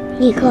妈，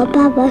你和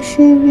爸爸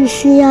是不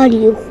是要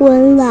离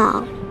婚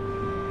了？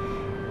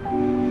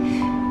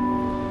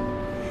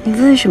你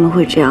为什么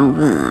会这样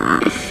问啊？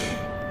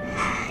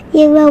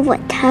因为我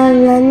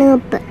看了那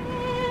本《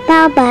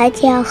爸爸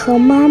家和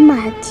妈妈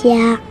家》，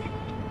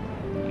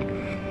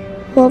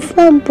我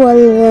问波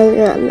乐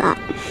乐了，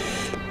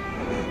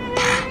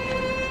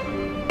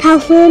他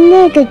说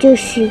那个就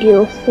是离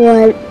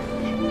婚，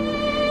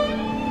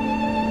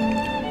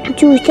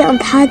就像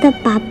他的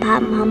爸爸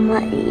妈妈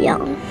一样。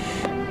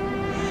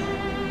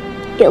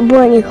如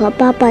果你和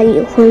爸爸离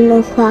婚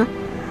的话，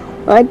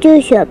我就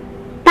选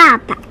爸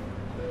爸。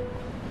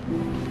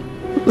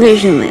为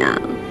什么呀？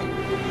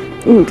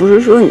你不是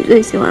说你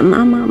最喜欢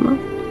妈妈吗？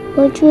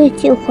我最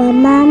喜欢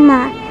妈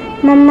妈，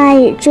妈妈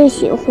也最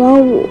喜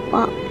欢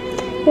我。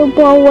如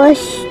果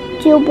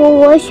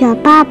我选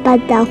爸爸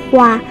的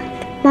话，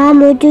妈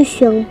妈就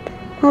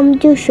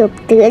舍不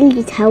得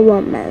离开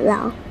我们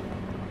了。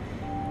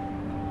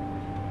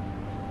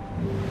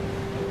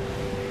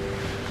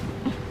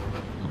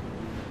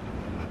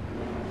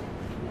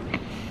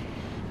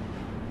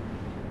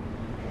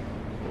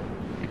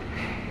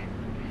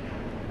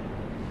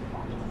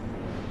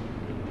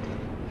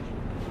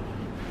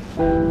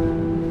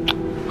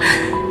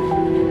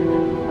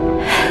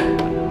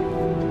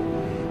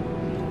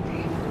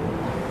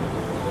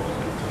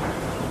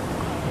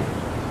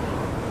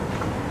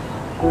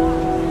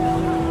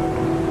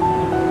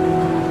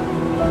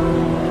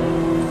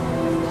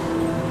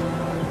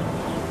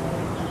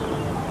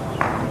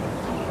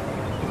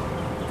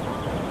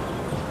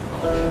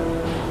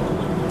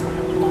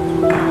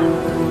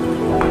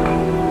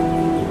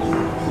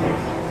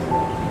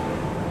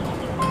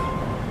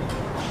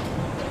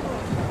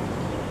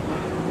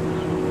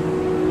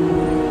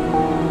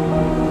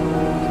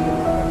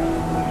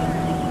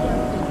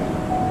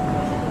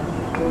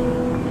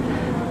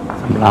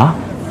怎么了？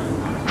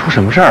出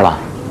什么事儿了？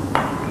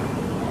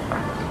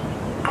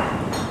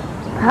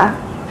爸，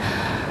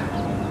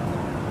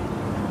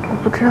我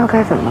不知道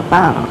该怎么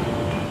办了。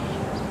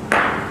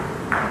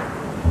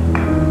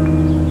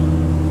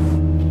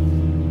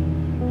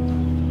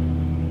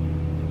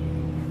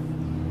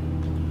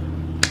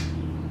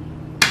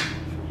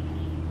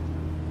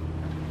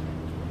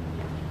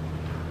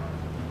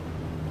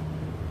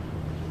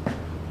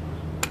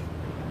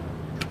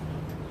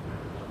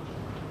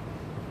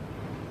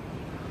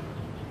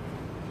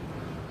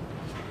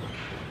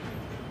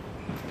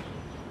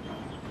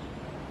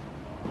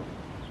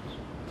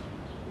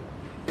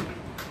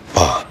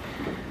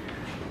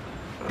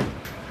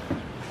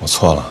我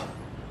错了，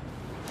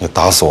你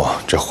打死我，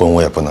这婚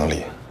我也不能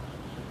离。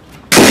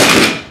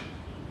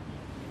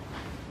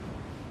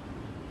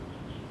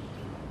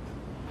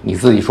你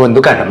自己说你都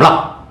干什么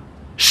了？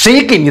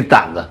谁给你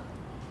胆子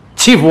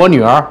欺负我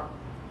女儿？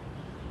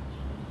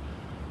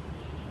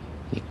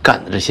你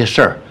干的这些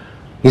事儿，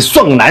你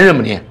算个男人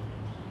吗你？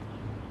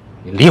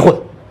你离婚，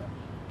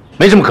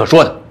没什么可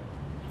说的。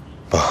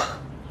爸，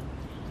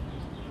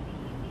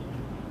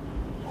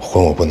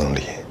婚我不能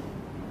离。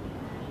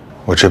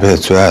我这辈子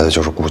最爱的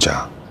就是顾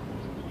家，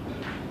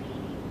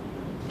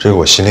这个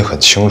我心里很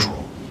清楚，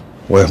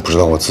我也不知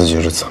道我自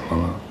己是怎么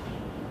了。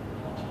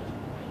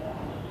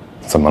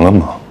怎么了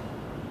吗？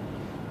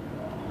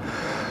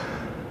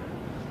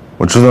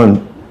我知道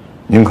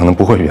您可能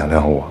不会原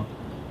谅我，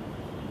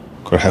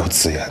可是还有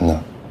子言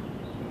呢，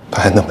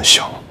他还那么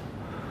小，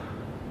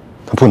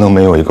他不能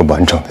没有一个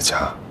完整的家。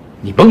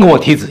你甭跟我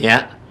提子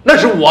言，那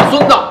是我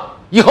孙子，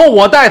以后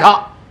我带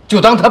他就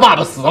当他爸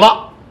爸死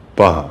了。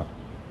爸，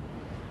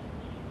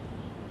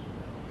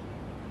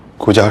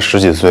顾家10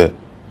几岁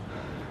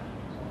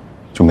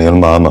就没了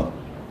妈妈，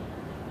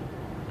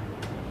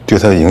对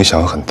他的影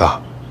响很大。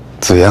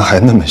子妍还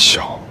那么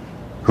小，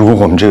如果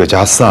我们这个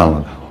家散了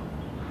的话，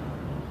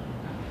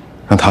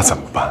让他怎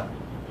么办？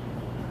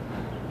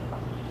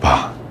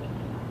爸，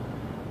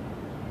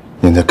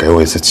您再给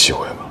我一次机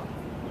会吧，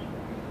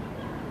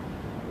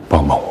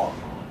帮帮我。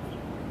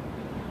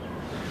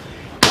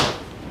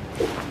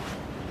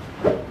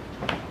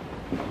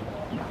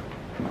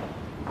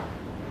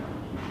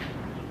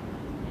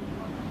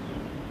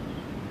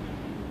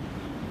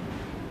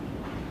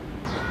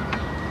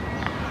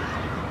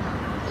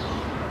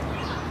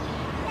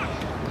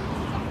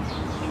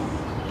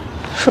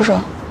叔叔，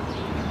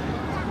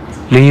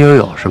林悠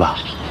悠是吧？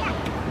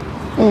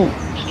嗯，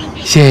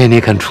谢谢你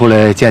肯出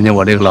来见见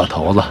我这个老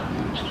头子。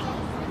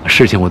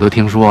事情我都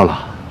听说了。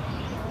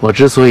我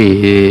之所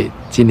以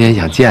今天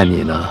想见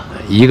你呢，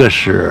一个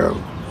是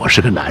我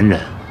是个男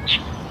人，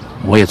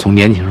我也从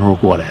年轻时候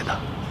过来的。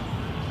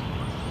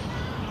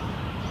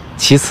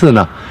其次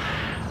呢，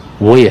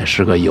我也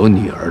是个有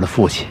女儿的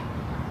父亲，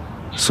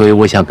所以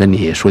我想跟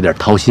你说点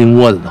掏心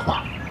窝子的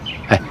话。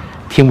哎，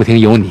听不听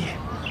由你，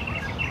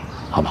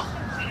好吗？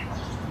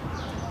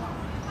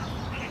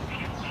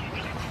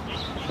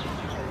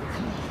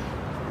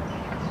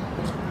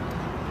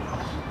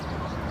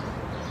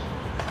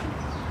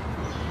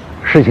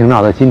事情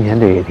闹到今天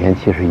这一天，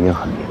其实已经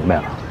很明白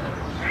了，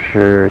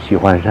是许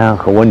幻山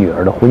和我女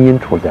儿的婚姻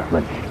出了点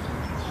问题。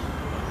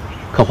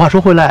可话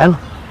说回来了，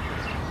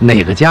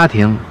哪个家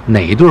庭哪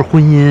一对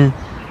婚姻，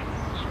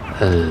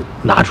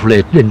拿出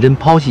来认真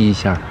剖析一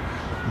下，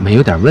没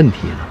有点问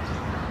题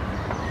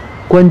呢？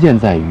关键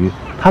在于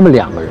他们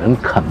2个人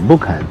肯不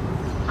肯，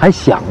还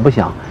想不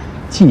想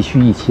继续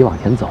一起往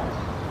前走。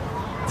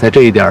在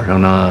这一点上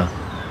呢，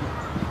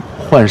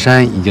幻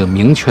山已经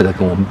明确地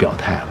跟我们表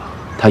态了。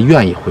他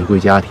愿意回归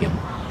家庭，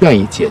愿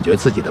意解决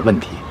自己的问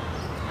题。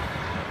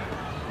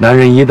男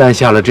人一旦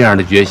下了这样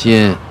的决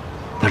心，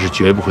他是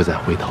绝不会再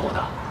回头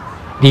的。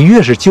你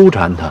越是纠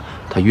缠他，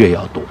他越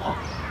要躲，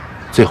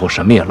最后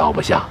什么也捞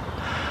不下，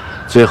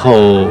最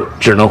后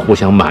只能互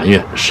相埋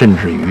怨，甚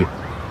至于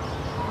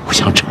互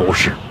相仇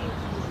视。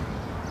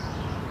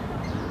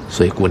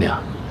所以，姑娘，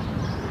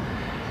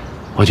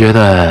我觉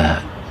得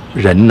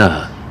人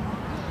呢，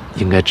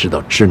应该知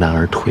道知难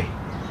而退。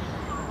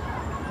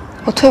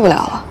我退不了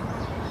了。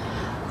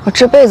我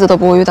这辈子都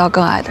不会遇到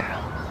更爱的人。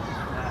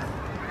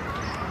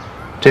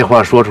这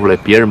话说出来，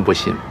别人不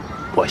信，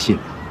我信。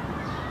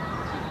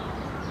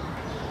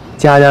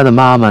佳佳的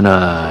妈妈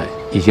呢，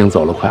已经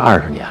走了快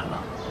20年了，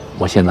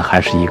我现在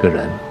还是一个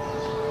人，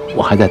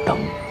我还在等。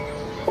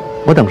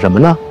我等什么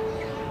呢？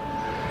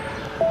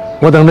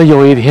我等着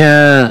有一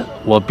天，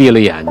我闭了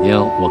眼睛，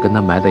我跟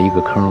她埋在一个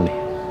坑里。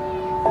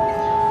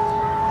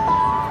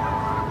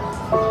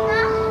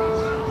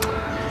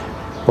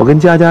我跟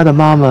佳佳的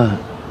妈妈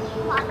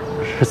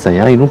是怎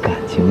样一种感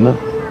情呢？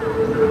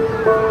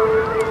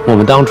我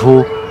们当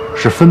初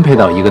是分配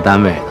到一个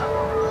单位的，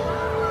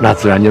那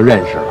自然就认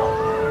识了，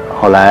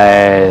后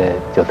来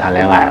就谈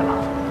恋爱了，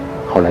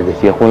后来就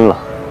结婚了，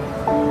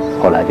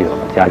后来就有了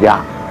佳佳，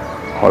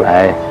后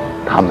来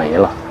她没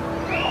了，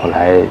后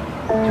来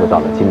就到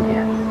了今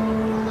天。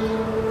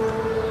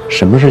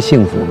什么是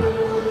幸福呢？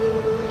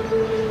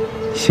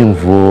幸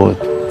福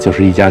就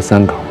是一家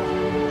3口，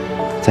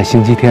在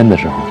星期天的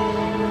时候，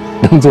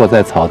能坐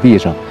在草地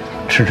上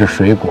吃吃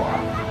水果，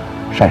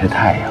晒晒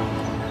太阳。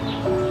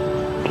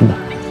真的，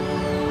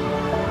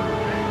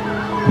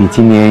你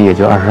今年也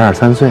就22、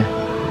23岁，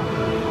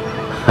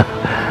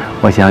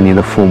我想你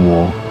的父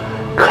母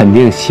肯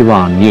定希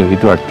望你有一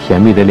段甜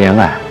蜜的恋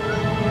爱，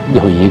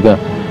有一个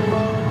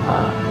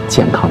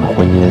健康的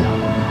婚姻啊。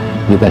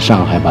你在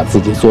上海把自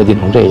己作践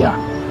成这样，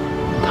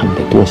他们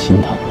得多心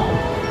疼啊！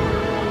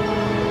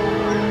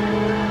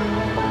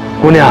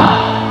姑娘，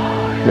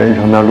人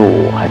生的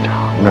路还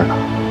长着呢，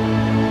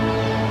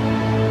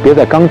别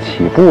在刚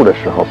起步的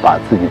时候把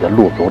自己的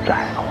路走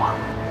窄了话。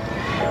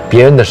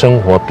别人的生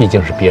活毕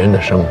竟是别人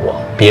的生活，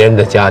别人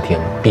的家庭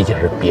毕竟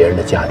是别人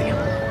的家庭，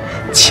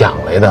抢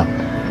来的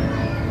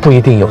不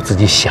一定有自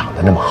己想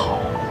的那么好。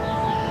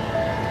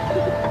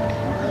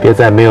别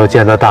在没有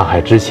见到大海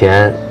之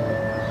前，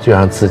就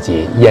让自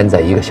己淹在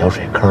一个小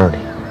水坑里。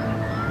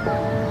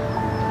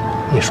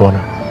你说呢？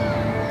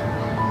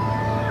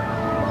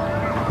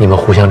你们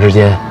互相之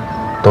间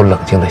都冷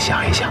静地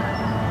想一想，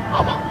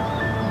好吗？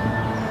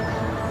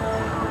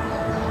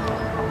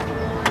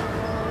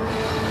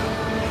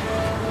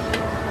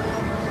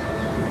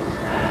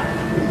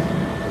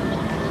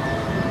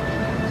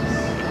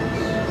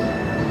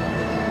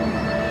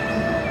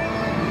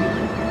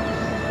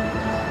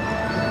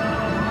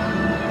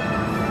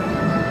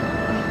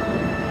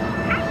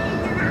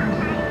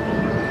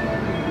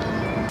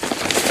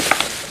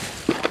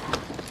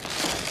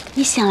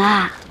你醒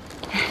啦？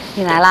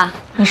你来啦？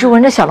你是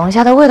闻着小龙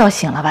虾的味道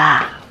醒了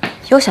吧？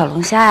有小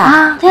龙虾呀？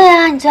啊，对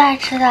呀，你最爱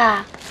吃的。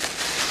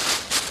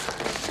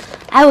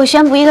哎，我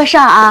宣布一个事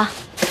儿啊，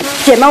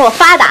姐妹儿我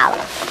发达了。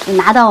你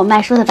拿到我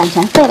卖书的版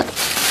权费了。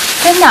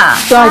真的？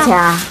多少钱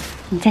啊？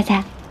你猜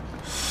猜。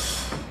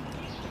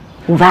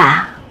5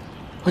万。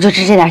我就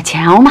值这点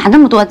钱啊！我码那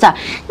么多字，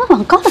那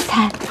往高了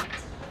猜。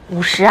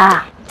50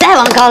啊！再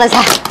往高了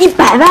猜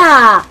，100万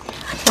啊！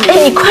哎，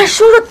你快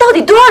说说到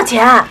底多少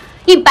钱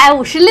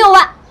？156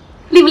万，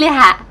厉不厉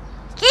害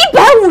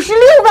？156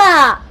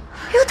万！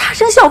又大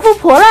成小富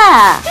婆了。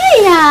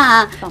对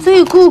呀，所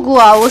以姑姑，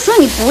我说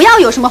你不要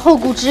有什么后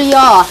顾之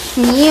忧，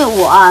你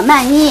我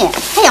曼妮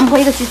还养不活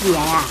一个徐子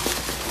言呀。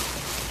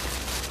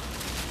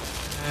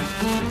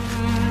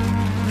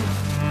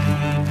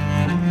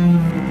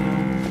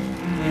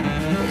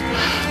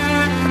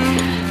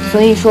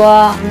所以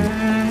说，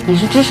你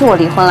是支持我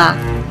离婚啦？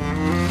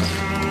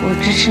我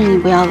支持你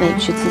不要委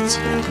屈自己。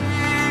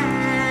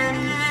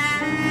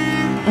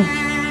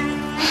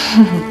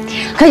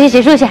快去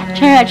洗漱去，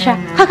趁热吃，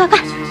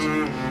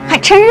快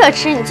趁热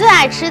吃，你最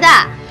爱吃的。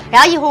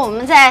然后一会儿我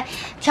们再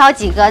挑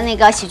几个那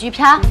个喜剧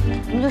片，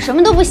我们就什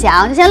么都不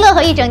想，就先乐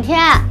呵一整天。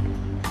哎，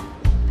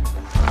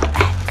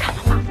看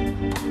了吗？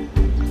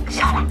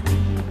笑了，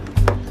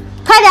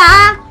快点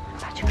啊！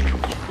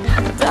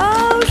倒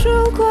数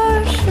过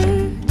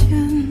时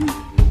间，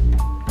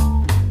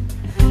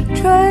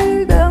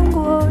追赶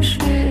过世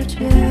界，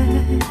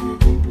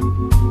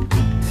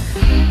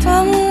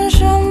当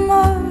什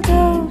么都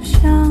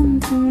想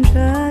通这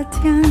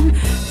天，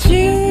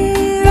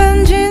竟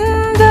安静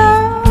的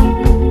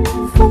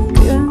疯癫，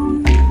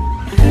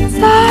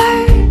在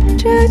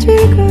这几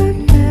个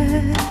月，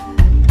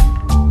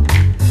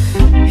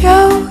有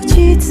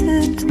几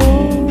次妥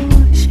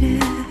协，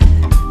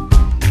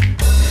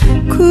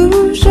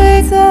苦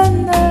水怎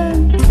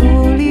能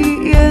土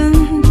里淹？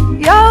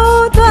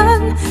要断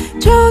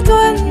就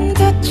断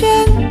的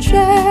坚决，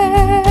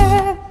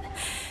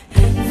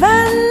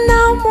烦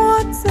恼磨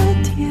昨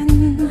天，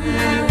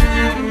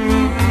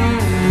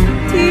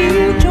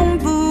体重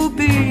不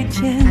必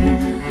减，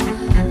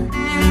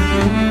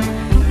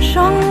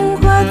生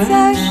活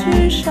在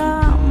世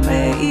上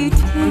每一天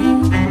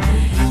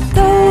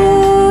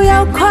都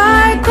要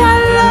快快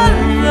乐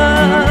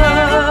乐。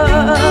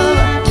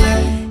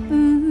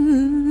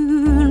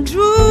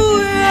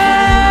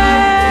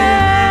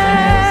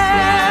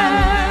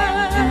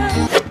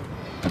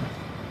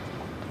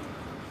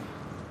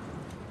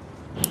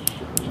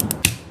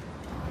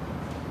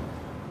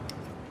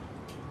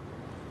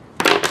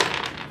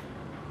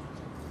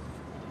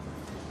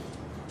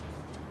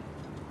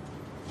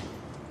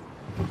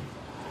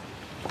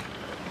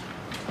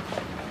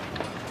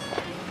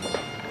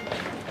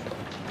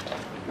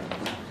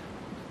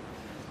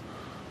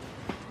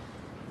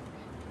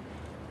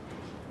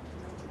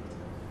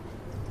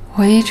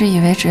我一直以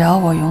为只要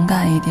我勇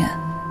敢一点，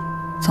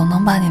总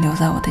能把你留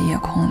在我的夜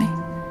空里，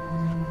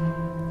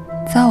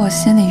在我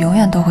心里永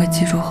远都会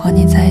记住和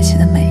你在一起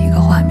的每一个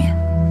画面，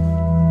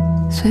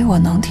所以我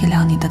能体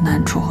谅你的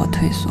难处和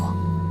退缩。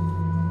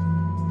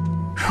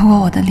如果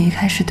我的离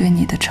开是对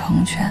你的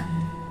成全，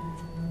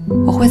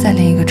我会在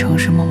另一个城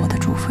市默默地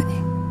祝福你。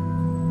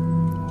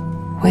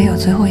我也有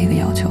最后一个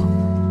要求，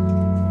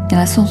你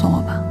来送送我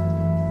吧。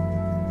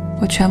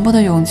我全部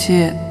的勇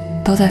气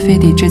都在飞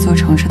抵这座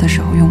城市的时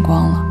候用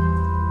光了，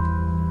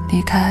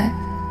离开，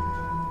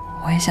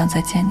我也想再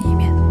见你一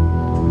面。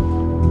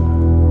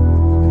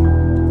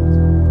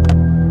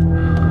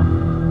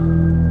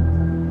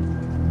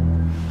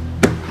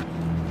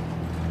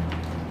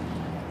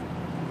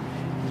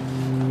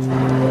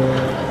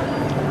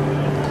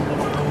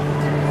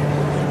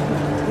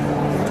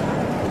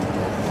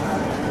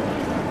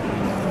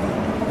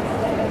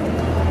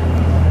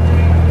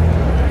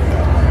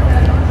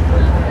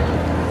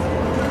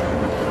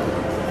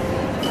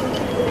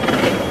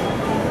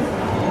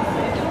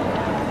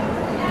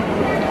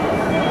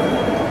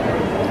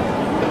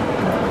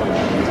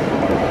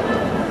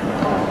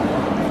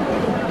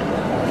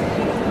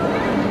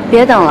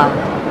别等了，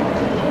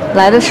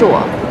来的是我。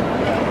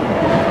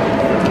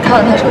你看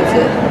了他手机，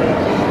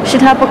是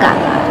他不敢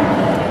来。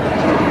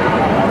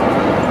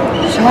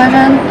许幻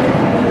山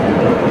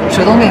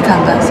主动给你看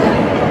短信，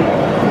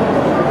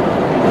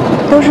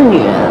都是女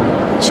人，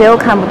谁又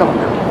看不懂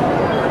呢？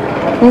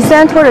你虽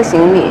然拖着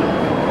行李，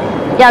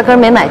压根儿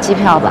没买机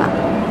票吧？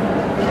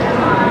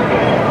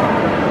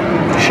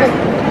是，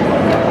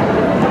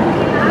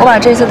我把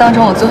这次当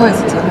成我最后一次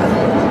机会了。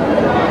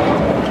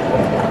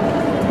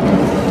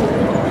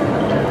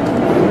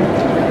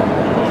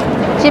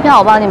机票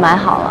我帮你买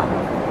好了，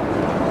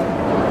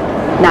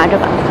拿着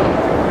吧。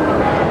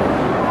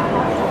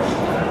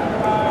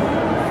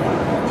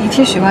你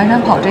替许幻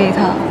山跑这一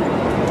趟，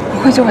不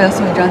会就为了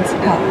送一张机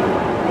票？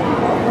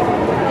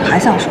你还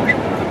想说什么？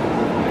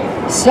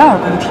洗耳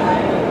恭听。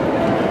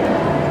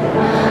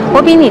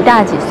我比你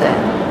大几岁，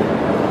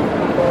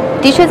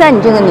的确在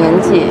你这个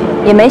年纪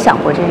也没想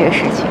过这些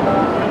事情。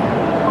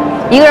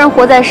一个人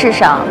活在世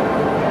上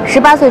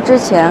，18岁之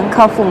前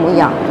靠父母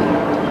养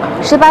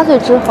育，18岁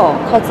之后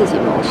靠自己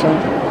谋生。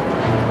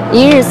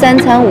一日3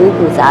餐五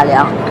谷杂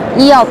粮，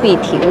医药蔽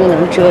体，物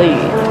能遮雨，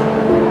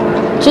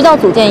直到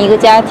组建一个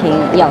家庭，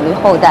养育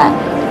后代，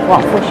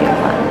往复循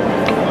环。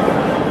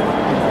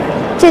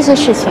这些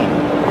事情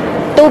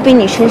都比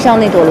你身上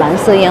那朵蓝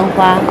色烟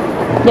花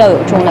要有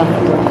重量很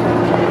多。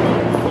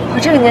我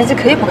这个年纪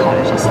可以不考虑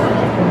这些。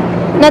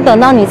那等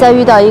到你再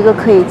遇到一个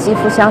可以肌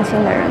肤相亲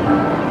的人呢？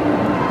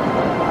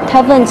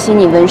他问起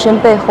你纹身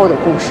背后的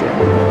故事，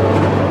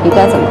你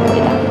该怎么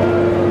回答？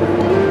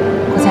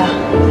顾佳，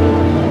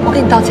我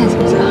跟你道歉行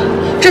不行？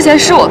之前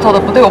是我做的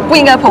不对，我不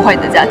应该破坏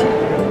你的家庭。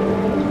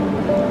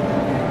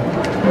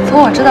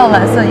从我知道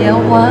蓝色烟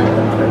花，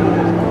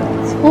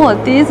从我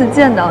第一次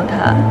见到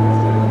他，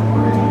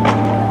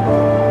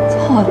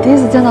从我第一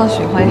次见到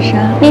许幻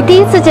山，你第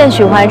一次见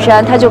许幻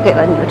山，他就给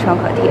了你个创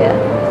可贴，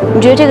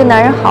你觉得这个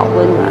男人好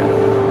温暖。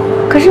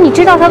可是你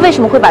知道他为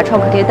什么会把创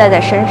可贴带在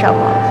身上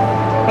吗？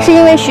是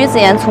因为徐子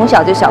言从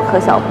小就小磕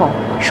小碰，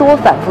是我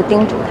反复叮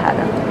嘱他的。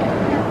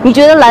你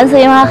觉得蓝色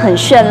烟花很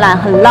绚烂、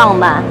很浪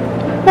漫，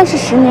那是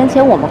10年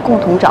前我们共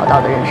同找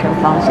到的人生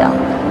方向。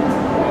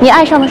你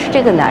爱上的是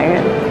这个男人，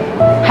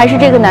还是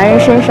这个男人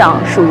身上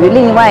属于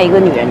另外一个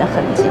女人的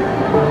痕迹？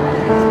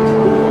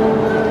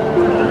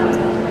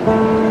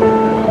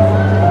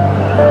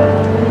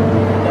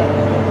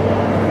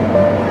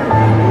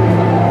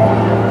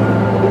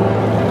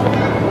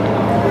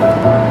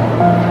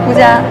顾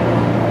佳，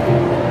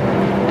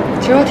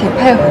其实我挺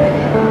配合你，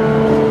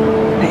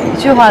每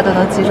一句话都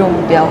能击中目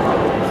标。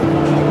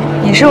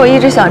你是我一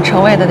直想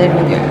成为的那种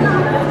女人，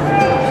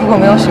如果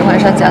没有许幻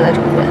山夹在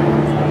中间，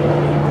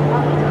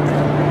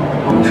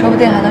我们说不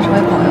定还能成为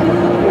朋友。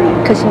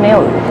可惜没有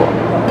如果。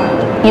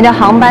你的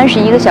航班是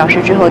1个小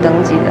时之后登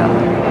机的，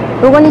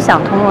如果你想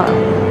通了，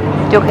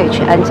就可以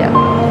去安检了。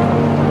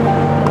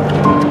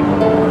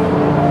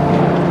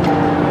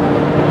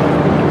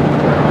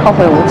后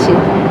会无期。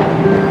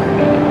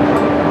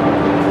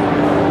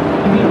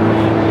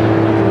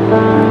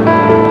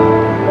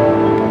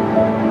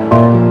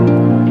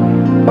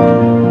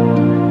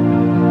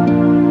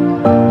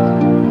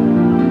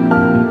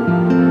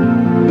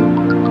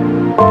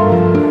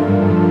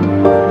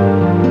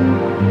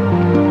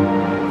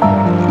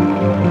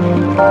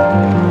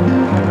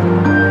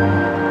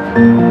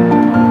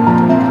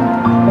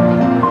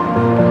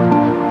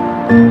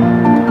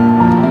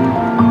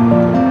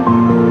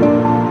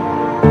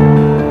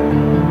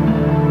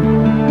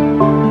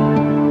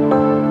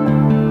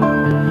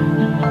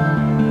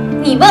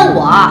你问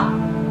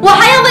我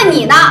还要问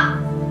你呢。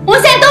我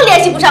们现在都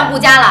联系不上顾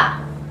佳了。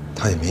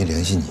他也没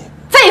联系你。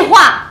废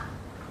话，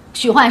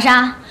许幻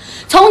山，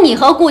从你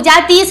和顾佳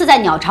第一次在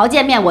鸟巢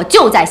见面，我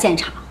就在现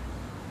场。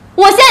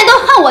我现在都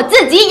恨我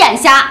自己眼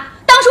瞎，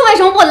当初为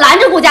什么不拦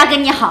着顾佳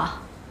跟你好？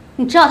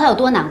你知道他有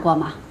多难过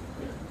吗？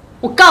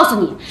我告诉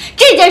你，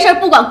这件事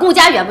不管顾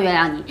佳原不原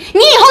谅你，你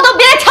以后都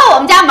别来敲我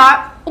们家门，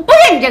我不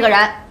认你这个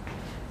人。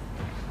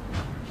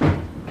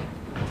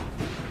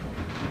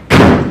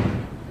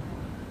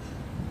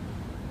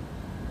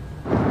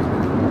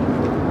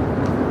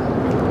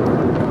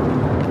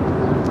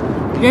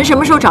人什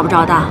么时候找不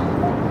着的？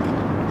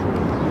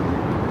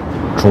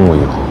中午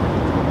以后。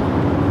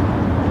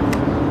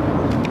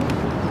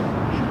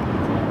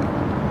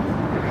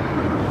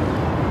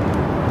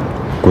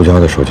顾佳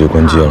的手机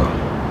关机了。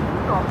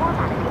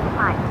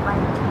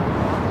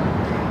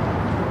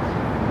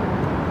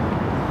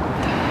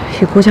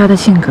以顾佳的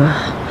性格，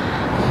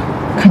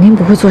肯定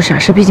不会做傻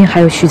事，毕竟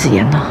还有徐子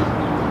言呢。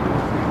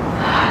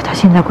他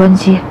现在关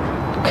机，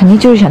肯定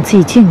就是想自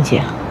己静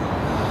静。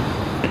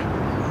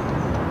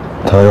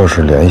他要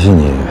是联系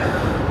你，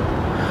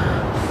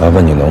麻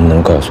烦你能不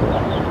能告诉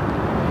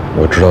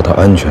我？我知道他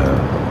安全，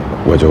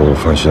我就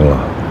放心了。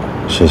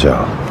谢谢啊。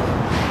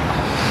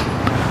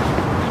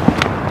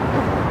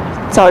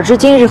早知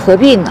今日何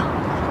必呢？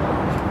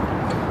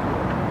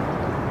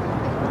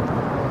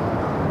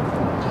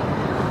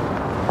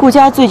顾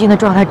佳最近的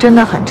状态真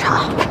的很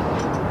差，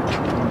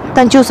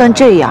但就算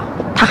这样，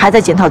他还在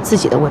检讨自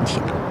己的问题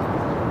呢。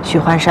许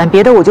幻山，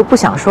别的我就不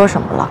想说什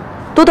么了。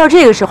都到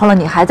这个时候了，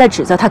你还在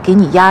指责他给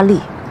你压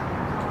力。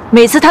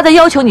每次他在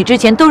要求你之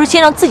前，都是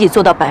先让自己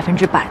做到100%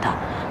的。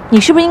你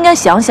是不是应该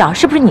想想，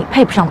是不是你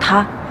配不上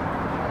他？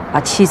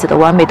把妻子的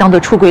完美当做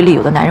出轨理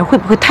由的男人，会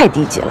不会太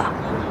低级了？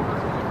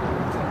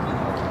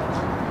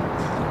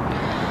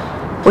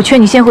我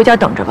劝你先回家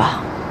等着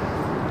吧，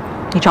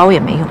你找我也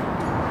没用。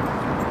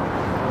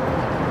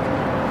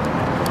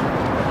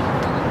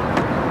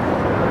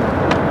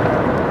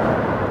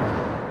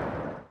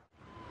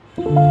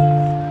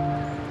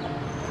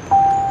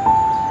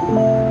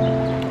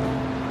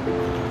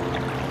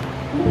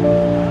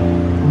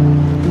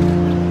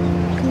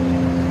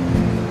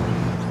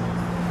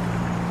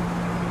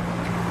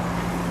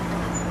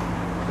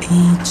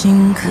已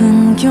经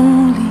很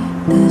用力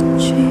的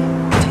去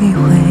体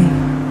会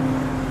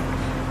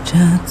这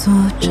座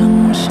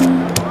城市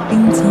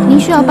隐藏。您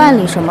需要办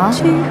理什么？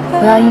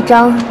我要1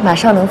张马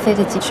上能飞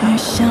的机票。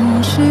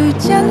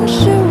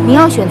您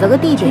要选择个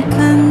地点，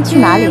去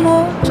哪里？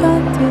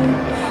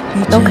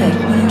都可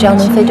以，只要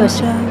能飞就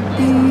行。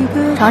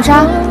长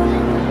沙，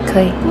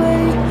可以。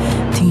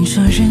听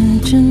说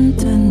认真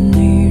的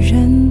女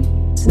人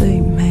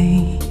最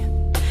美，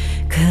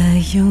可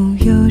又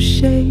有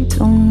谁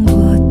懂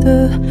我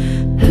的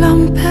狼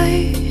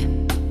狈？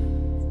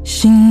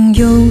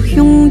有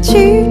勇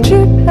气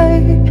支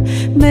配，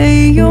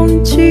没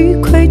勇气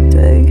愧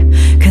对，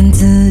看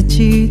自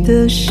己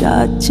的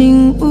傻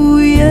劲无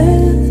言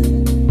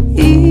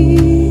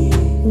以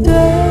对。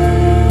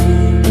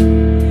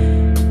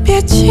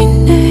别气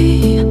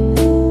馁，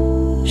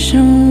是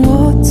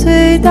我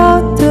最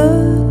大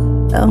的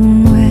安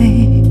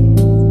慰。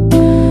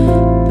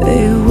卑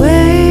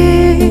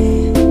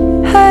微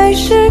还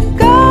是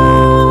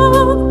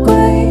高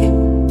贵，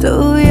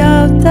都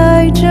要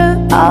带着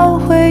懊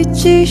悔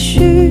继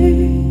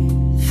续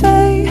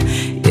飞。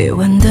夜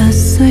晚的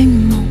碎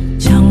梦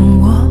将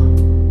我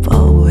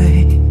包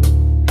围，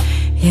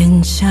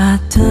眼下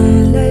的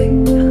泪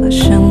和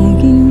声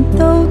音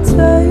都醉。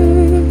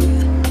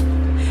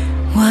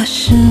我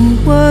是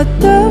我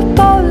的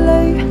堡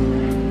垒，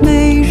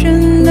没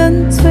人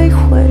能摧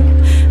毁。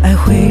爱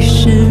会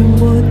是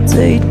我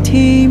最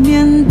体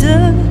面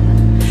的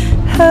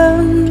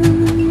捍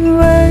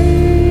卫。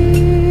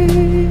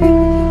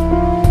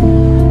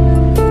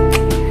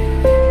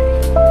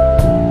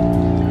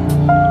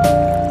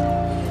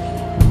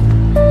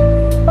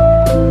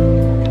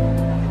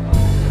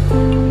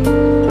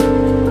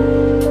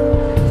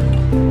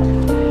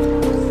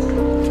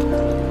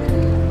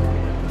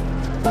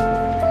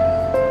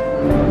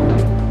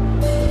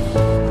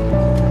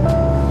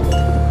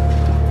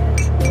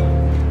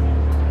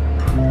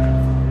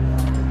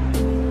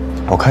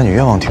我看你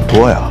愿望挺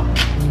多呀，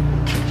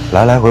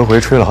来来回回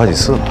吹了好几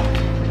次了。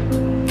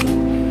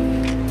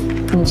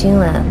你今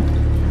晚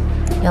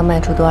要卖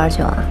出多少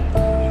酒啊？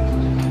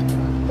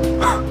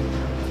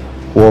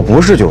我不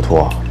是酒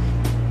托。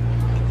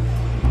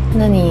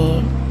那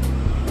你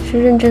是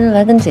认真的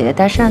来跟姐姐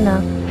搭讪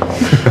呢？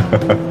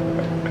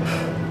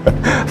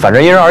反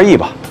正因人而异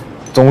吧，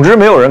总之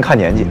没有人看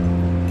年纪。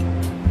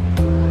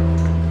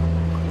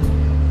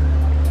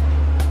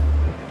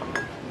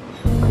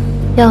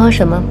要喝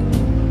什么？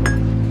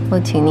我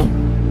请你。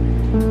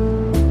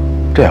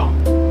这样，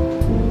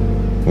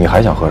你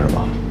还想喝什么？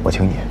我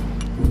请你。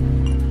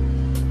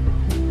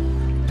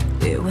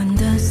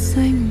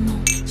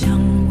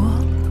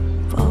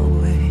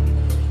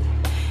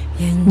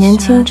年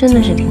轻真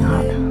的是挺好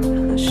的，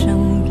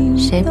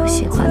谁不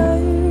喜欢呢？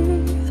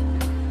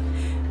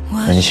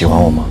那你喜欢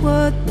我吗？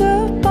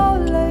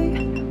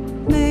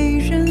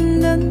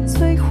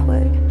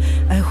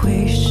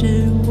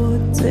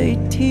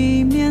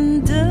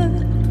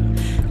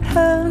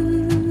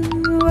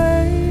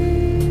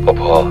老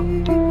婆，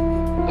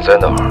你在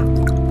哪儿？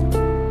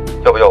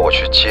要不要我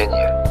去接你？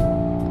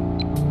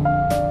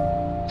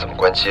怎么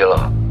关机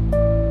了？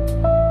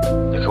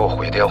你给我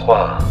回电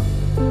话。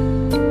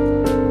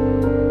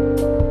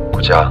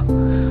顾佳，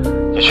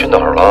你去哪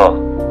儿了？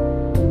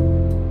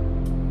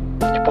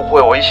你不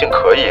回我微信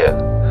可以，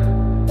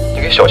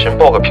你给小琴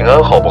报个平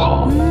安好不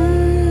好？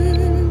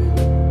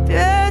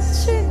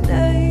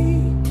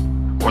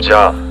顾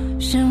佳，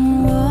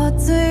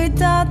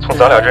从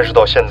咱俩认识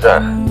到现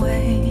在，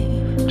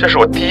这是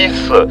我第一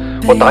次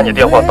我打你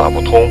电话打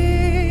不通，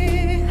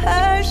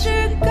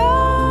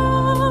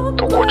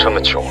都过这么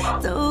久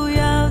了，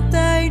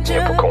你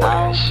也不跟我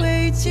联系。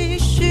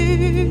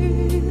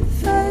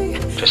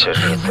这些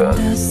日子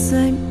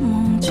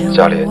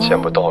家里也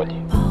见不到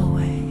你，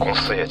公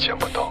司也见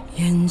不到，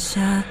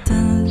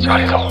家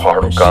里的花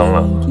都干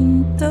了，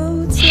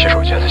洗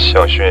手间的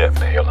香薰也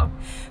没了，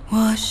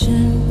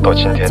到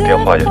今天电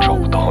话也找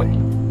不到你，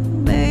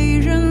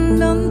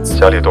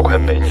家里都快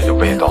没你的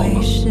味道了。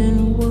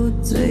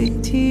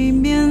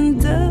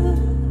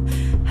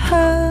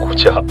顾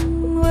佳，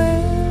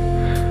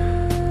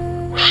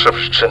我是不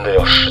是真的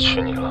要失去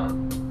你了？